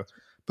 So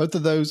both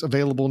of those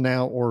available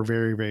now or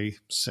very, very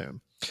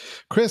soon.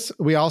 Chris,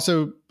 we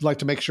also like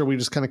to make sure we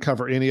just kind of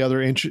cover any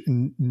other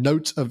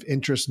notes of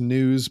interest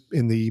news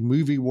in the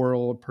movie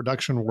world,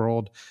 production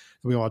world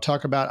that we want to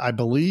talk about. I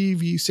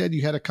believe you said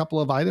you had a couple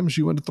of items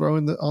you wanted to throw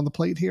on the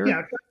plate here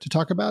to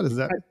talk about. Is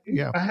that?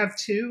 I have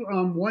two.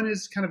 One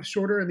is kind of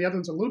shorter and the other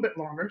one's a little bit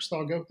longer. So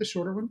I'll go with the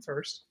shorter one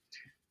first.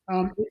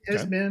 It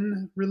has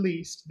been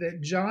released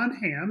that John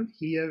Hamm,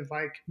 he of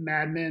like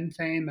Mad Men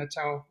fame, that's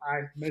how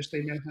I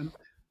mostly know him.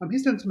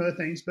 He's done some other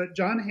things, but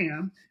John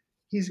Hamm,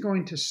 he's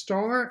going to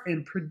star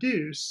and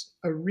produce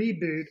a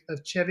reboot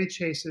of Chevy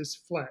Chase's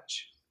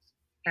Fletch.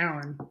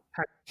 Alan,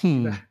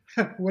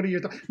 what are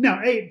your thoughts?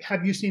 Now,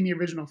 have you seen the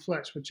original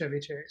Fletch with Chevy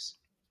Chase?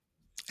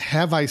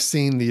 Have I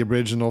seen the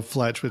original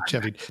Fletch with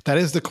Chevy? That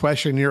is the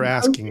question you're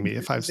asking me.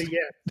 If I've seen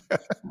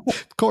it.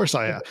 Of course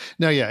I have.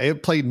 No,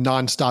 it played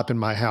nonstop in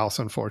my house,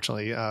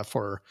 unfortunately,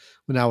 for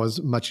when I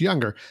was much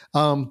younger.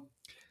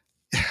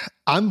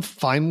 I'm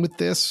fine with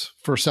this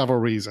for several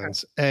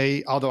reasons.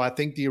 Although I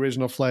think the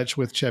original Fletch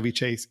with Chevy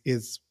Chase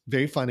is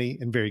very funny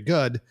and very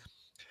good,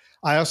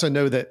 I also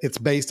know that it's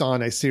based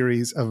on a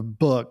series of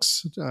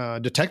books,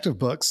 detective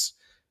books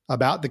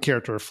about the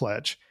character of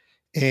Fletch.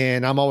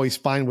 And I'm always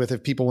fine with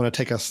if people want to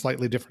take a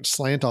slightly different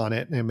slant on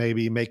it and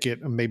maybe make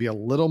it maybe a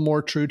little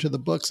more true to the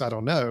books. I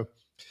don't know.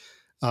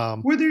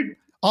 Were there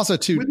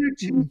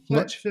two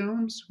Fletch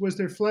films? Was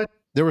there Fletch?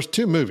 There was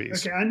 2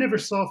 movies. Okay, I never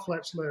saw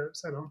Fletch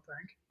Lives, I don't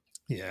think.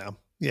 Yeah,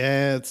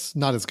 it's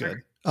not as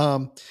good.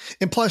 And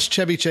plus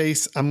Chevy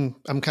Chase, I'm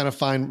kind of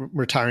fine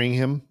retiring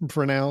him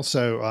for now.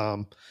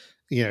 So,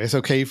 it's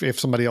okay if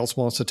somebody else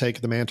wants to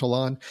take the mantle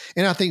on.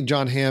 And I think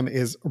John Hamm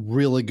is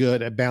really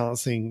good at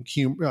balancing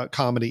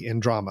comedy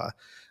and drama.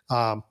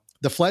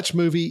 The Fletch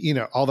movie,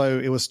 although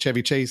it was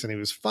Chevy Chase and it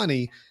was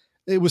funny,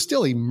 it was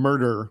still a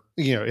murder,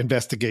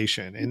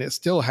 investigation. And it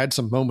still had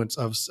some moments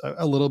of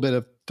a little bit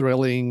of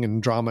thrilling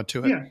and drama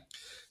to it. Yeah.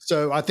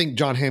 So I think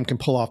John Hamm can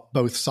pull off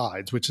both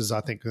sides, which is,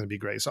 I think, going to be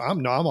great. So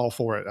I'm all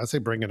for it. I say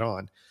bring it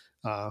on.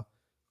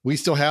 We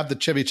still have the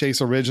Chevy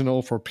Chase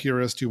original for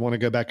purists who want to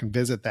go back and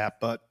visit that,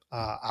 but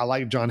I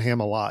like John Hamm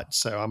a lot,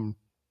 so I'm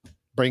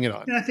bring it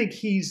on. And I think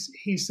he's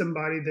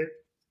somebody that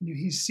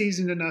he's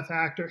seasoned enough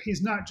actor.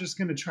 He's not just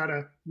going to try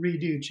to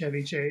redo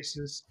Chevy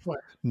Chase's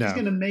Fletch. No. He's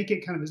going to make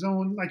it kind of his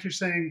own. Like you're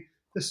saying,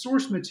 the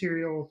source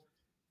material.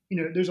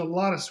 There's a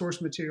lot of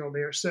source material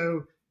there,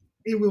 so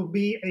it will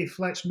be a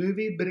Fletch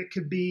movie, but it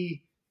could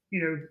be,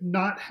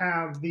 not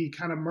have the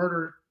kind of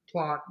murder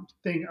plot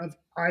thing of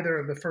either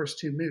of the first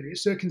 2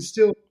 movies. So it can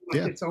still be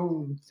its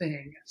own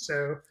thing.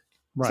 So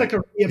it's like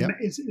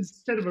it's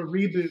instead of a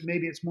reboot,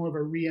 maybe it's more of a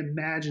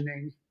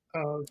reimagining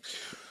of.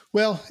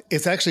 Well,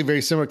 it's actually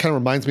very similar. It kind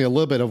of reminds me a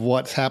little bit of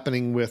what's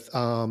happening with,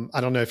 I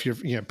don't know if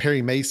you're,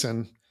 Perry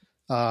Mason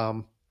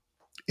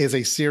is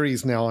a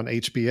series now on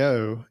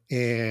HBO,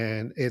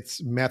 and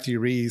it's Matthew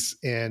Reese,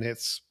 and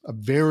it's a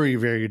very,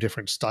 very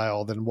different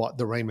style than what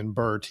the Raymond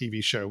Burr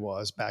TV show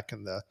was back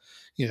in the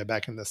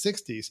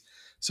 60s.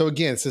 So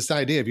again, it's this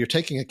idea of you're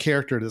taking a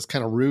character that's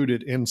kind of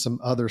rooted in some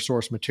other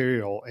source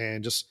material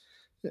and just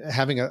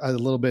having a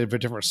little bit of a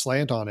different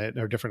slant on it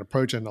or a different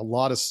approach and a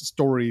lot of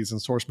stories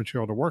and source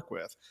material to work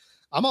with.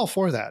 I'm all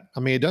for that. I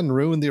mean, it doesn't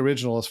ruin the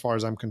original as far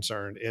as I'm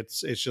concerned.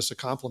 It's just a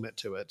compliment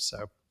to it.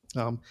 So,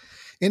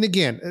 and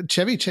again,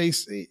 Chevy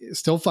Chase is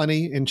still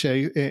funny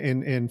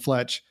in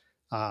Fletch.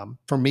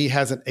 For me,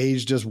 hasn't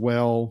aged as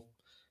well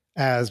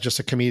as just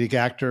a comedic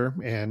actor.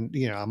 And,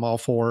 I'm all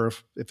for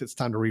if it's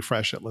time to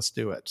refresh it, let's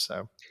do it.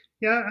 So,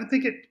 yeah, I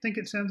think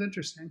it sounds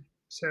interesting.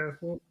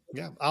 So,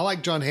 yeah, I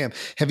like John Hamm.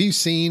 Have you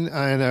seen,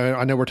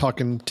 I know we're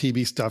talking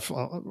TV stuff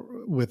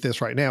with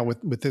this right now,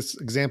 with this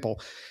example.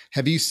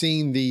 Have you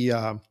seen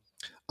the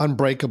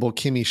Unbreakable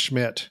Kimmy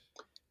Schmidt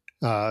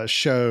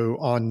show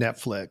on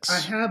Netflix? I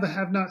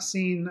have not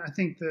seen, I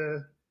think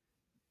the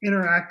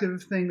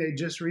interactive thing they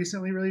just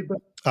recently released.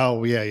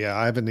 Oh yeah.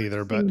 I haven't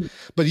either,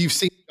 but you've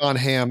seen John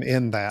Hamm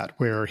in that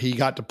where he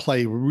got to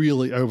play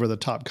really over the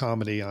top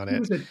comedy on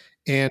it. Was it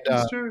and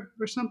pastor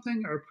or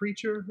something, or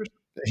preacher or something?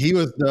 He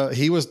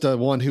was the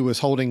one who was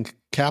holding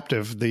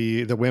captive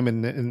the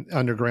women in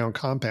underground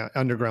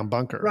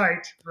bunker.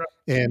 Right.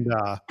 And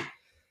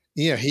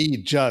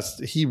he's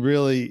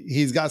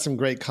got some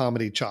great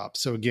comedy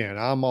chops. So again,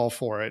 I'm all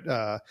for it.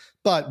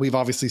 But we've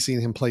obviously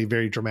seen him play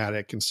very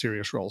dramatic and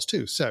serious roles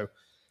too. So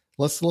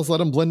let's let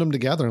him blend them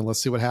together and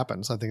let's see what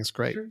happens. I think it's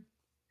great. Sure.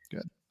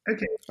 Good.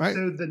 Okay. All right.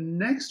 So the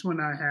next one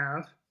I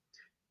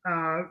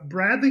have,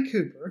 Bradley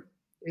Cooper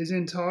is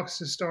in talks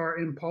to star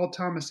in Paul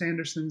Thomas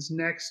Anderson's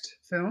next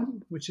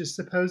film, which is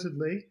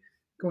supposedly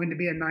going to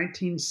be a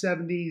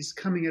 1970s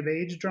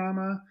coming-of-age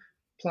drama.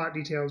 Plot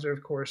details are,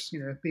 of course,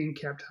 being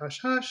kept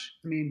hush-hush.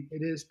 I mean,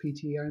 it is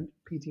P.T.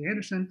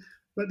 Anderson,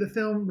 but the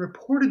film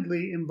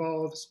reportedly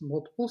involves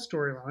multiple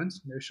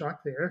storylines, no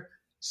shock there,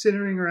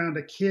 centering around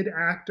a kid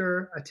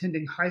actor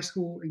attending high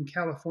school in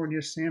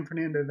California's San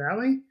Fernando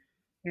Valley.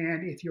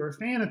 And if you're a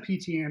fan of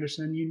P.T.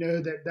 Anderson, you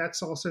know that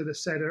that's also the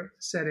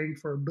setting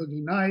for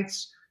Boogie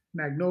Nights,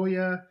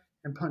 Magnolia,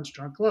 and Punch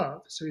Drunk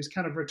Love. So he's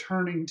kind of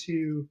returning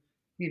to,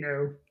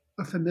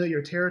 a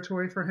familiar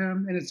territory for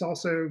him. And it's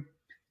also,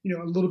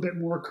 a little bit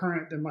more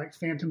current than like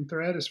Phantom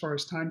Thread as far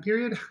as time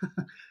period.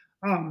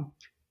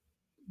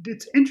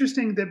 It's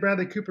interesting that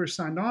Bradley Cooper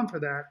signed on for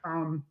that.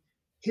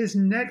 His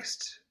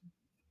next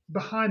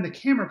behind the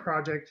camera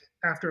project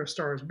after A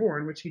Star is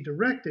Born, which he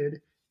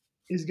directed,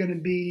 is going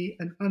to be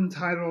an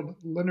untitled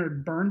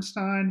Leonard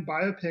Bernstein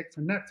biopic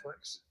for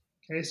Netflix.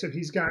 Okay, so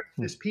he's got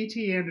this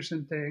P.T.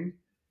 Anderson thing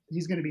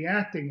he's going to be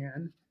acting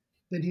in.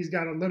 Then he's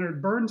got a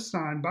Leonard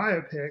Bernstein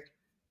biopic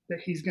that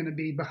he's going to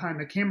be behind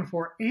the camera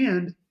for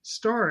and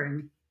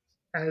starring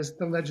as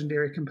the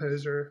legendary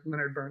composer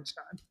Leonard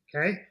Bernstein.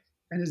 Okay,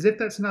 and as if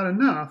that's not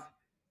enough,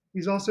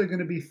 he's also going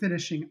to be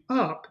finishing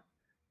up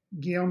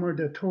Guillermo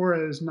del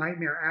Toro's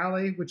Nightmare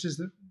Alley, which is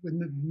in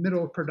the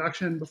middle of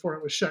production before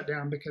it was shut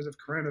down because of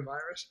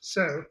coronavirus.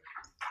 So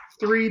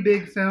 3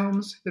 big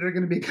films that are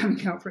going to be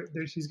coming out.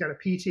 He's got a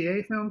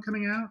PTA film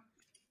coming out.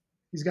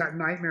 He's got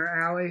Nightmare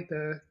Alley,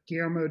 the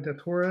Guillermo del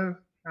Toro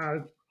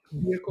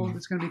vehicle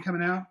that's going to be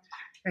coming out.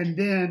 And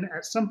then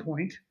at some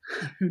point,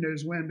 who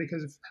knows when,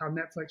 because of how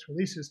Netflix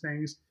releases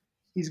things,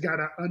 he's got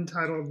an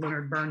untitled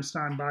Leonard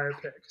Bernstein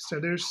biopic. So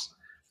there's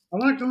a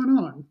lot going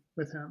on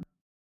with him.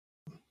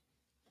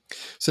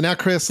 So now,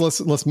 Chris,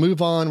 let's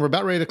move on. We're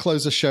about ready to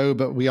close the show,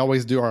 but we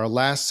always do our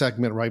last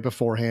segment right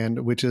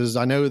beforehand, which is,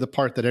 I know, the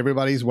part that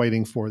everybody's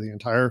waiting for the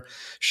entire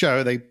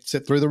show. They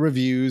sit through the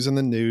reviews and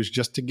the news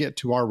just to get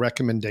to our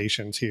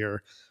recommendations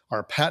here,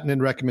 our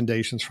patented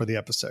recommendations for the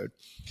episode.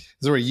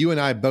 This is where you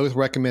and I both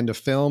recommend a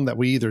film that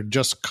we either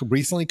just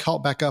recently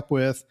caught back up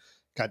with,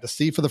 got to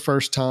see for the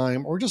first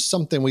time, or just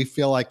something we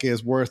feel like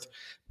is worth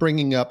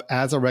bringing up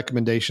as a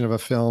recommendation of a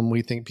film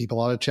we think people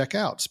ought to check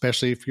out,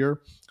 especially if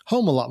you're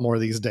home a lot more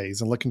these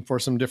days and looking for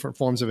some different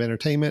forms of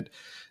entertainment.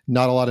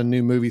 Not a lot of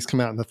new movies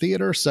come out in the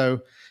theater. So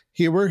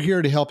we're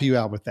here to help you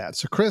out with that.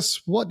 So Chris,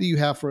 what do you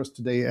have for us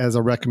today as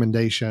a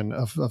recommendation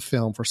of a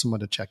film for someone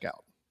to check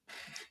out?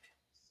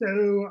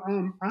 So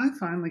I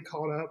finally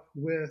caught up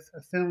with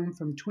a film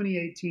from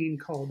 2018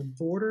 called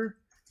Border,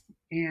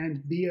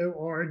 and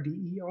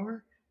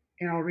Border.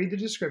 And I'll read the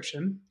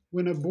description.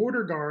 When a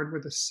border guard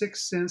with a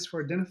sixth sense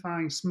for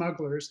identifying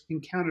smugglers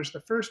encounters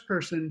the first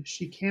person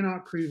she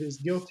cannot prove is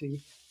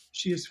guilty,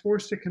 she is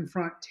forced to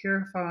confront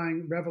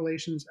terrifying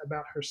revelations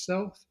about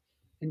herself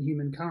and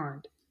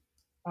humankind.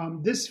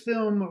 This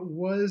film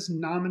was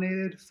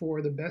nominated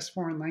for the Best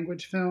Foreign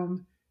Language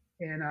Film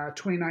in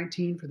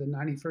 2019 for the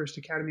 91st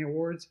Academy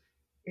Awards.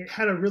 It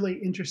had a really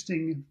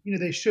interesting,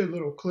 they showed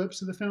little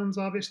clips of the films,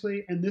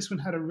 obviously, and this one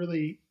had a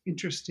really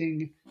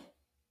interesting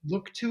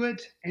look to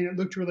it, and it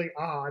looked really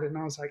odd. And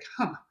I was like,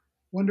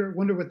 wonder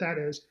what that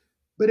is.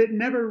 But it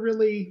never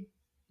really,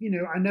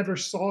 I never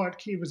saw it.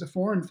 It was a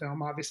foreign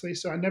film, obviously,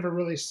 so I never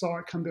really saw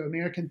it come to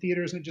American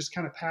theaters, and it just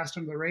kind of passed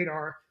under the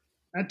radar.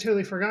 I'd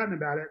totally forgotten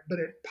about it, but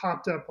it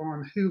popped up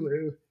on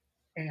Hulu,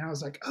 and I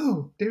was like,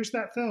 "Oh, there's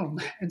that film."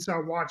 And so I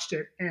watched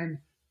it, and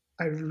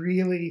I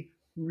really,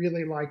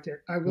 really liked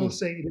it. I will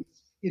say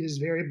it is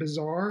very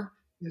bizarre.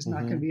 It's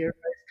not going to be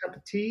everybody's cup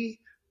of tea.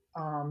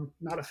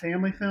 Not a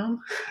family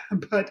film,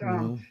 but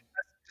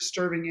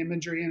disturbing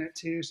imagery in it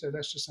too. So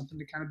that's just something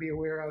to kind of be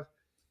aware of.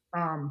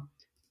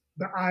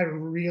 But I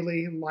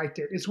really liked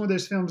it. It's one of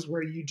those films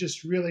where you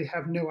just really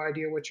have no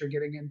idea what you're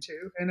getting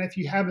into. And if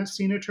you haven't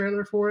seen a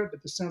trailer for it,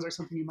 but this sounds like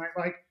something you might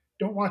like,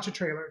 don't watch a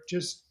trailer.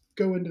 Just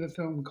go into the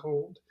film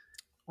cold.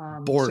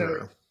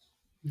 Border.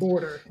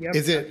 Border. Yep.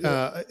 Is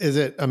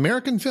it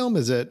American film?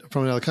 Is it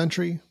from another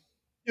country?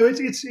 No,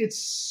 it's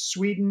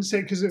Sweden,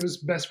 because it was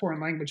best foreign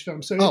language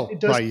film. So it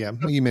does. Right, yeah,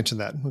 you mentioned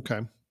that.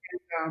 Okay.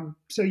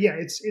 So yeah,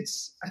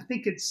 it's I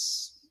think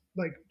it's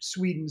like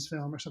Sweden's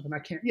film or something.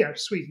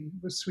 Sweden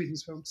was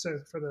Sweden's film. So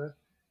for the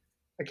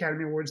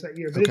Academy Awards that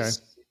year, but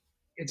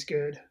it's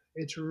good.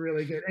 It's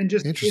really good, and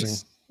just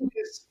it's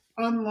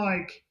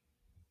unlike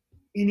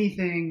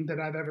anything that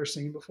I've ever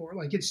seen before.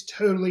 Like, it's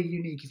totally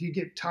unique. If you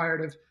get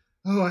tired of,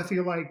 I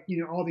feel like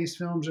all these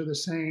films are the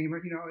same,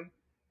 or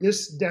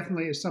this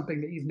definitely is something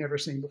that you've never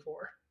seen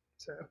before.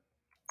 So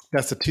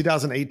that's a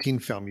 2018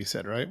 film, you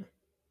said, right?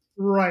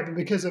 Right, and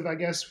because of, I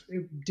guess,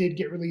 it did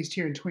get released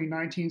here in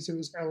 2019, so it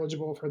was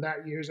eligible for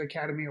that year's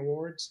Academy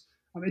Awards.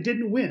 It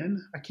didn't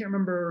win. I can't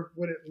remember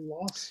what it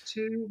lost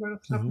to right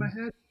off the top of my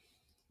head.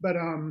 But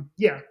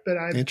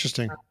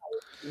interesting.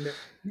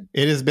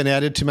 It has been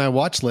added to my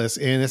watch list,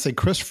 and it's a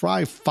Chris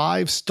Fry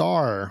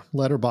 5-star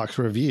Letterboxd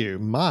review.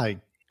 My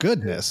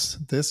goodness,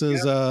 this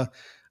is all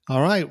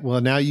right. Well,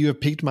 now you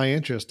have piqued my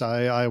interest.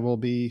 I will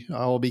be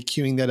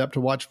queuing that up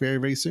to watch very,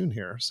 very soon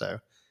here. So,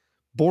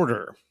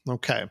 Border.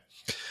 Okay.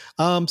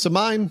 So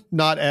mine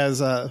not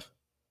as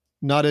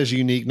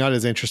unique, not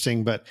as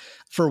interesting, but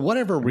for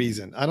whatever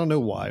reason, I don't know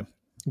why.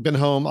 Been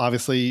home,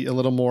 obviously, a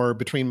little more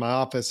between my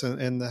office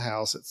and the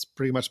house. It's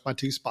pretty much my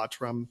two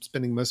spots where I'm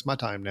spending most of my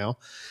time now.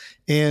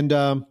 And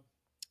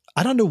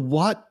I don't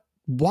know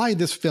why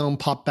this film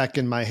popped back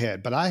in my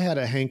head, but I had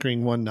a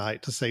hankering one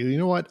night to say, you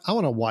know what? I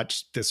want to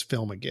watch this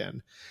film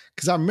again,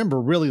 because I remember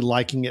really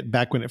liking it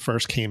back when it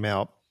first came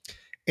out.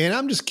 And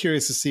I'm just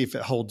curious to see if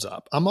it holds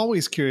up. I'm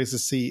always curious to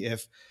see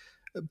if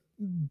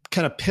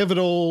kind of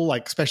pivotal,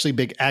 like especially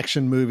big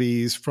action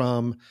movies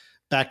from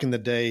back in the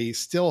day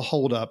still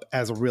hold up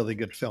as a really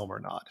good film or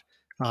not.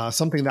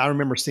 Something that I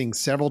remember seeing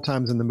several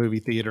times in the movie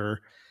theater.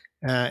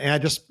 And I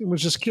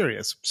was just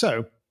curious.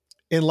 So,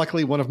 and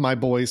luckily one of my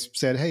boys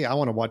said, hey, I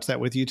want to watch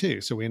that with you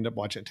too. So we ended up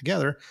watching it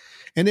together.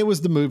 And it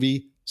was the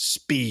movie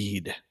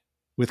Speed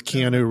with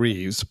Keanu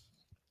Reeves.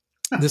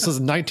 This is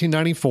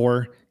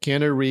 1994,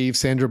 Keanu Reeves,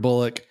 Sandra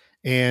Bullock,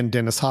 and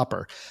Dennis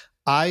Hopper.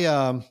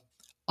 I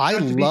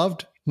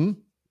loved...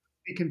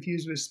 Be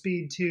confused with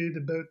Speed 2,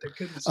 the boat that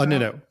couldn't stop. Oh,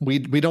 no. We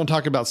don't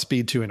talk about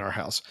Speed 2 in our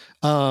house.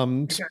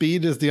 Okay.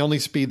 Speed is the only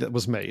Speed that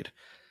was made.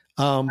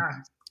 But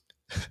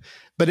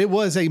it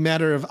was a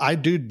matter of, I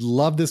do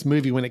love this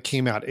movie when it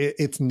came out.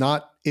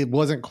 It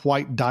wasn't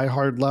quite Die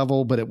Hard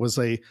level, but it was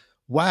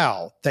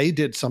wow, they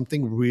did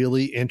something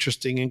really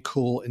interesting and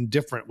cool and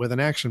different with an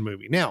action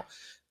movie. Now,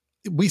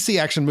 we see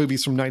action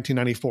movies from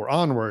 1994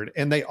 onward,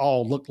 and they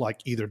all look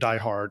like either Die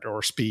Hard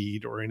or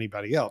Speed or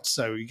anybody else.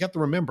 So you have to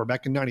remember,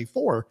 back in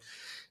 94,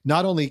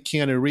 not only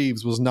Keanu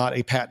Reeves was not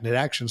a patented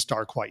action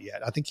star quite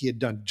yet. I think he had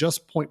done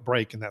just Point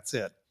Break, and that's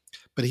it.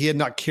 But he had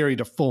not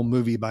carried a full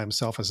movie by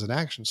himself as an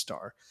action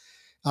star.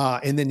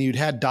 And then you'd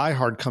had Die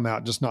Hard come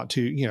out just a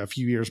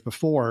few years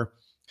before,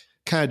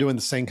 kind of doing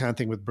the same kind of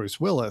thing with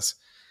Bruce Willis.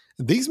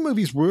 These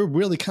movies were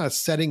really kind of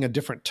setting a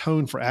different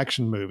tone for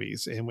action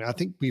movies, and I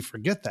think we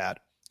forget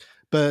that.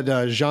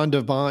 But Jean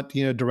Devant,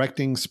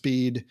 directing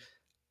Speed,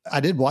 I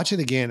did watch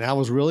it again. I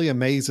was really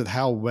amazed at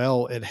how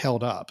well it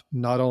held up,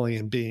 not only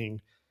in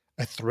being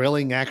a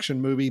thrilling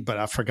action movie, but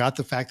I forgot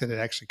the fact that it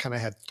actually kind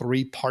of had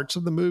three parts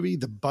of the movie.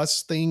 The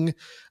bus thing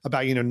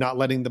about, not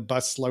letting the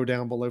bus slow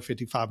down below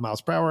 55 miles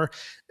per hour.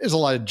 There's a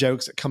lot of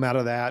jokes that come out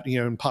of that.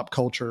 In pop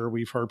culture,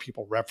 we've heard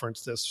people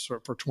reference this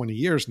for 20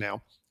 years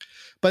now.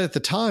 But at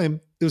the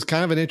time, it was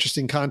kind of an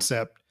interesting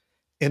concept.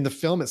 In the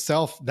film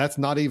itself, that's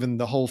not even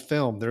the whole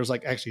film. There's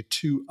actually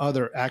two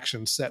other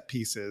action set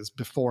pieces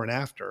before and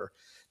after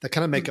that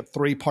kind of make up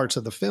three parts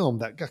of the film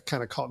that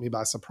kind of caught me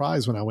by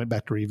surprise when I went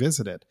back to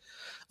revisit it.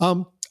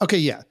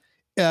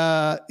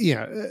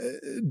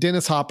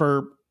 Dennis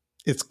Hopper,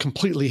 it's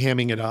completely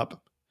hamming it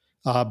up.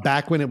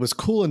 Back when it was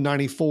cool in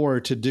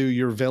 94 to do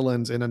your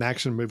villains in an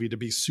action movie to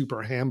be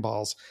super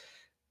handballs,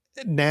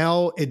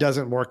 now it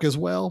doesn't work as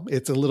well.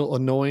 It's a little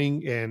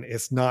annoying, and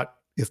it's not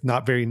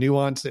very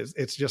nuanced.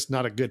 It's just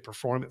not a good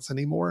performance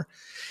anymore.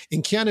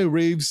 And Keanu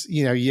Reeves,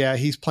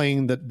 he's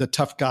playing the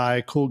tough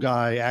guy, cool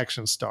guy,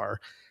 action star.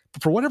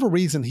 But for whatever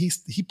reason, he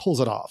pulls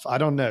it off. I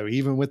don't know.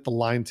 Even with the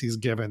lines he's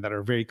given that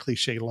are very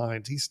cliche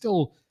lines, he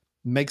still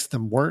makes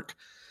them work.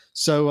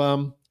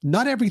 So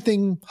not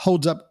everything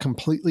holds up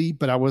completely,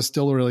 but I was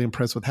still really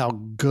impressed with how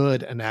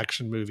good an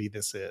action movie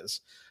this is,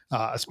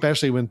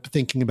 especially when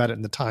thinking about it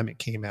in the time it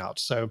came out.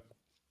 So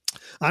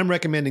I'm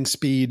recommending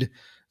Speed,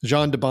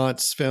 Jean de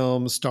Bont's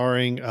film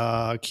starring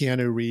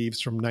Keanu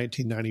Reeves from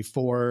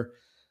 1994.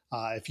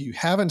 If you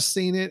haven't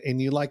seen it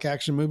and you like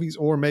action movies,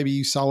 or maybe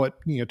you saw it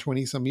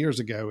 20 some years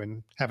ago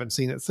and haven't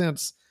seen it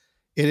since,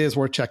 it is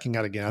worth checking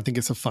out again. I think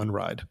it's a fun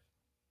ride.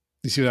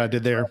 You see what I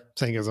did there?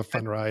 Saying it was a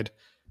fun ride.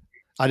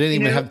 I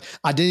didn't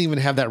even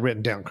have that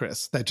written down,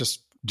 Chris. That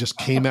just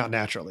came out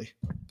naturally.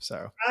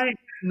 So I have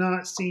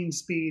not seen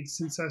Speed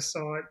since I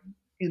saw it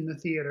in the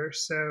theater.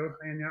 So,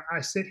 and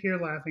I sit here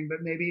laughing,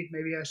 but maybe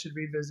I should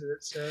revisit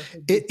it. So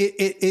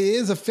it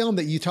is a film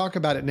that you talk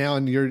about it now,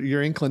 and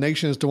your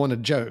inclination is to want to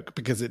joke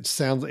because it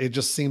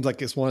just seems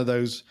like it's one of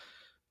those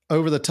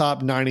over the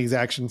top 90s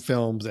action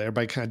films that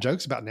everybody kind of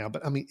jokes about now.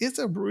 But I mean, it's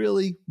a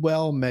really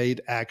well made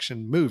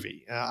action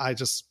movie. I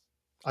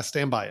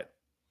stand by it.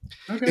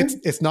 Okay.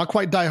 It's not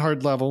quite Die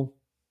Hard level,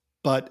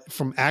 but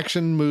from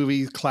action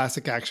movies,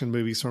 classic action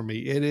movies for me,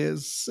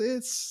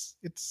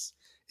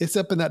 it's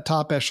up in that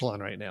top echelon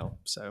right now.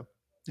 So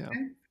yeah,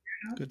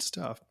 good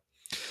stuff.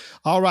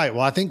 All right.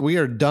 Well, I think we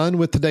are done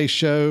with today's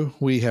show.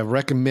 We have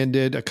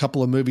recommended a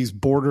couple of movies,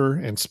 Border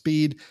and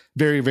Speed,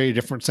 very, very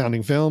different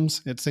sounding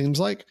films, it seems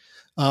like.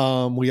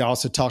 We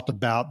also talked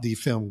about the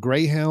film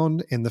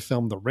Greyhound and the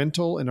film The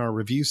Rental in our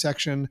review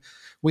section.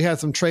 We had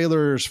some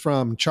trailers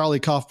from Charlie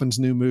Kaufman's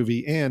new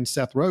movie and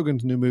Seth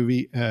Rogen's new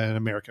movie, An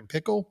American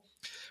Pickle.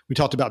 We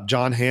talked about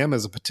John Hamm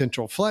as a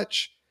potential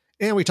Fletch.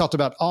 And we talked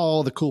about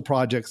all the cool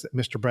projects that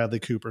Mr. Bradley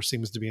Cooper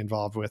seems to be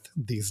involved with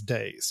these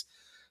days.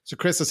 So,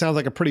 Chris, it sounds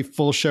like a pretty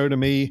full show to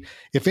me.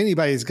 If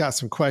anybody's got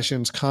some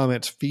questions,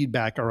 comments,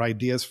 feedback, or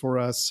ideas for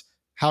us,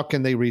 how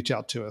can they reach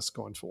out to us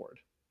going forward?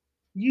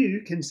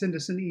 You can send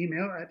us an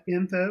email at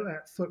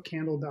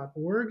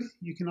info@footcandle.org.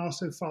 You can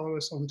also follow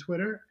us on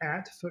Twitter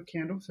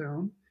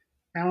 @footcandlefilm.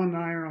 Alan and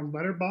I are on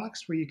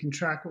Letterboxd, where you can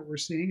track what we're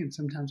seeing, and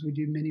sometimes we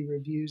do mini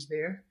reviews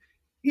there.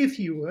 If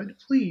you would,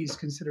 please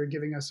consider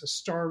giving us a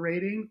star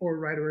rating or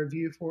write a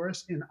review for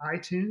us in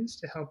iTunes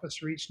to help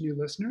us reach new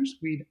listeners.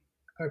 We'd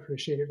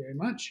appreciate it very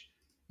much.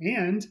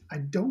 And I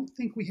don't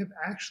think we have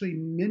actually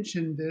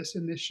mentioned this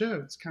in this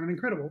show. It's kind of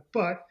incredible,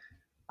 but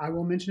I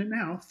will mention it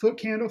now. Foot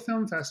Candle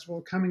Film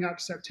Festival coming up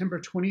September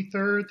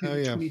 23rd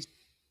through the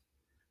 26th.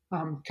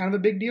 Kind of a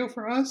big deal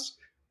for us.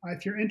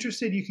 If you're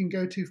interested, you can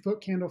go to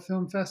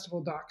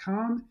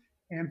footcandlefilmfestival.com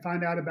and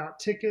find out about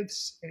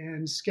tickets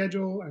and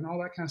schedule and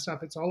all that kind of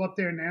stuff. It's all up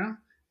there now.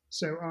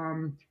 So,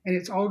 and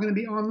it's all going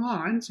to be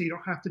online, so you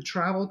don't have to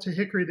travel to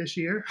Hickory this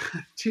year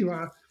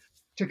to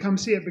come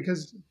see it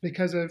because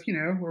of,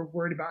 we're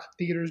worried about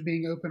theaters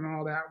being open and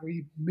all that.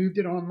 We moved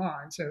it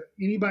online. So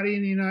anybody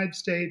in the United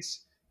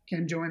States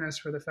can join us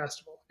for the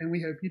festival, and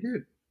we hope you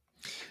do.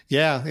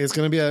 Yeah, it's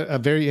going to be a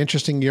very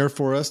interesting year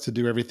for us to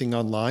do everything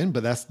online,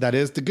 but that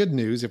is the good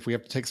news. If we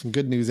have to take some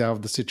good news out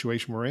of the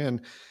situation we're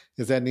in,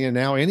 is that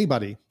now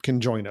anybody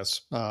can join us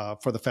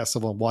for the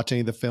festival and watch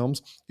any of the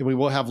films. And we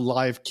will have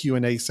live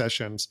Q&A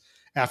sessions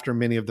after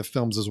many of the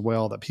films as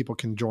well that people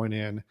can join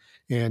in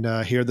and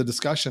hear the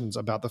discussions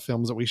about the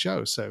films that we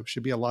show. So it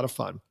should be a lot of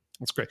fun.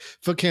 That's great.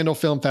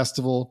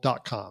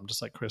 Footcandlefilmfestival.com,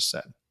 just like Chris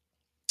said.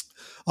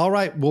 All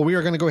right. Well, we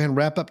are going to go ahead and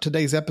wrap up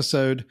today's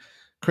episode.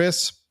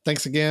 Chris,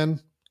 thanks again.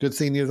 Good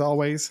seeing you as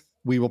always.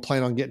 We will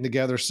plan on getting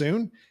together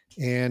soon.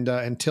 And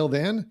until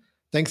then,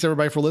 thanks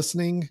everybody for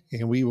listening,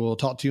 and we will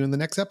talk to you in the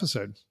next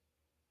episode.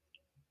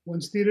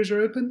 Once theaters are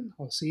open,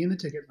 I'll see you in the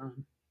ticket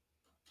line.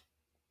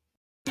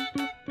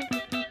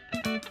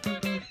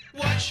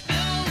 Watch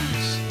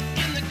films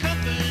in the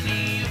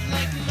company of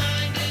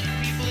like-minded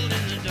people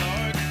in the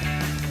dark.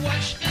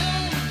 Watch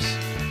films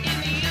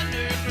in the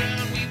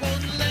underground. We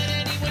won't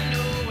let anyone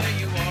know where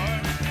you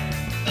are.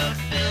 The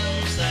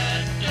films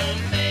that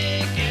don't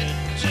make it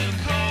to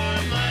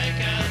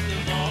Carmike at the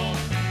mall,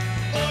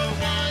 or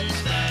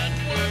ones that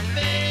were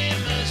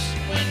famous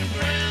when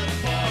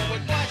Grandpa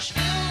would watch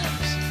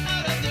films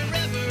out of the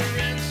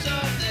reverence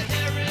of the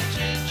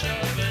heritage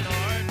of an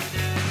art.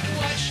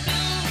 Watch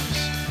films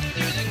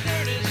through the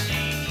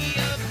courtesy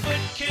of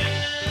Foot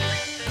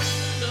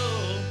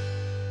Candle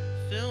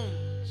Film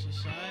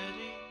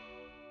Society.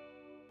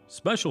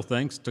 Special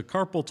thanks to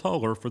Carpal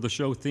Tuller for the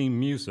show theme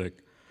music.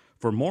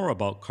 For more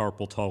about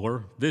Carpal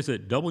Tuller,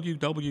 visit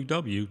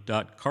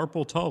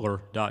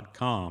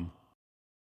www.carpaltuller.com.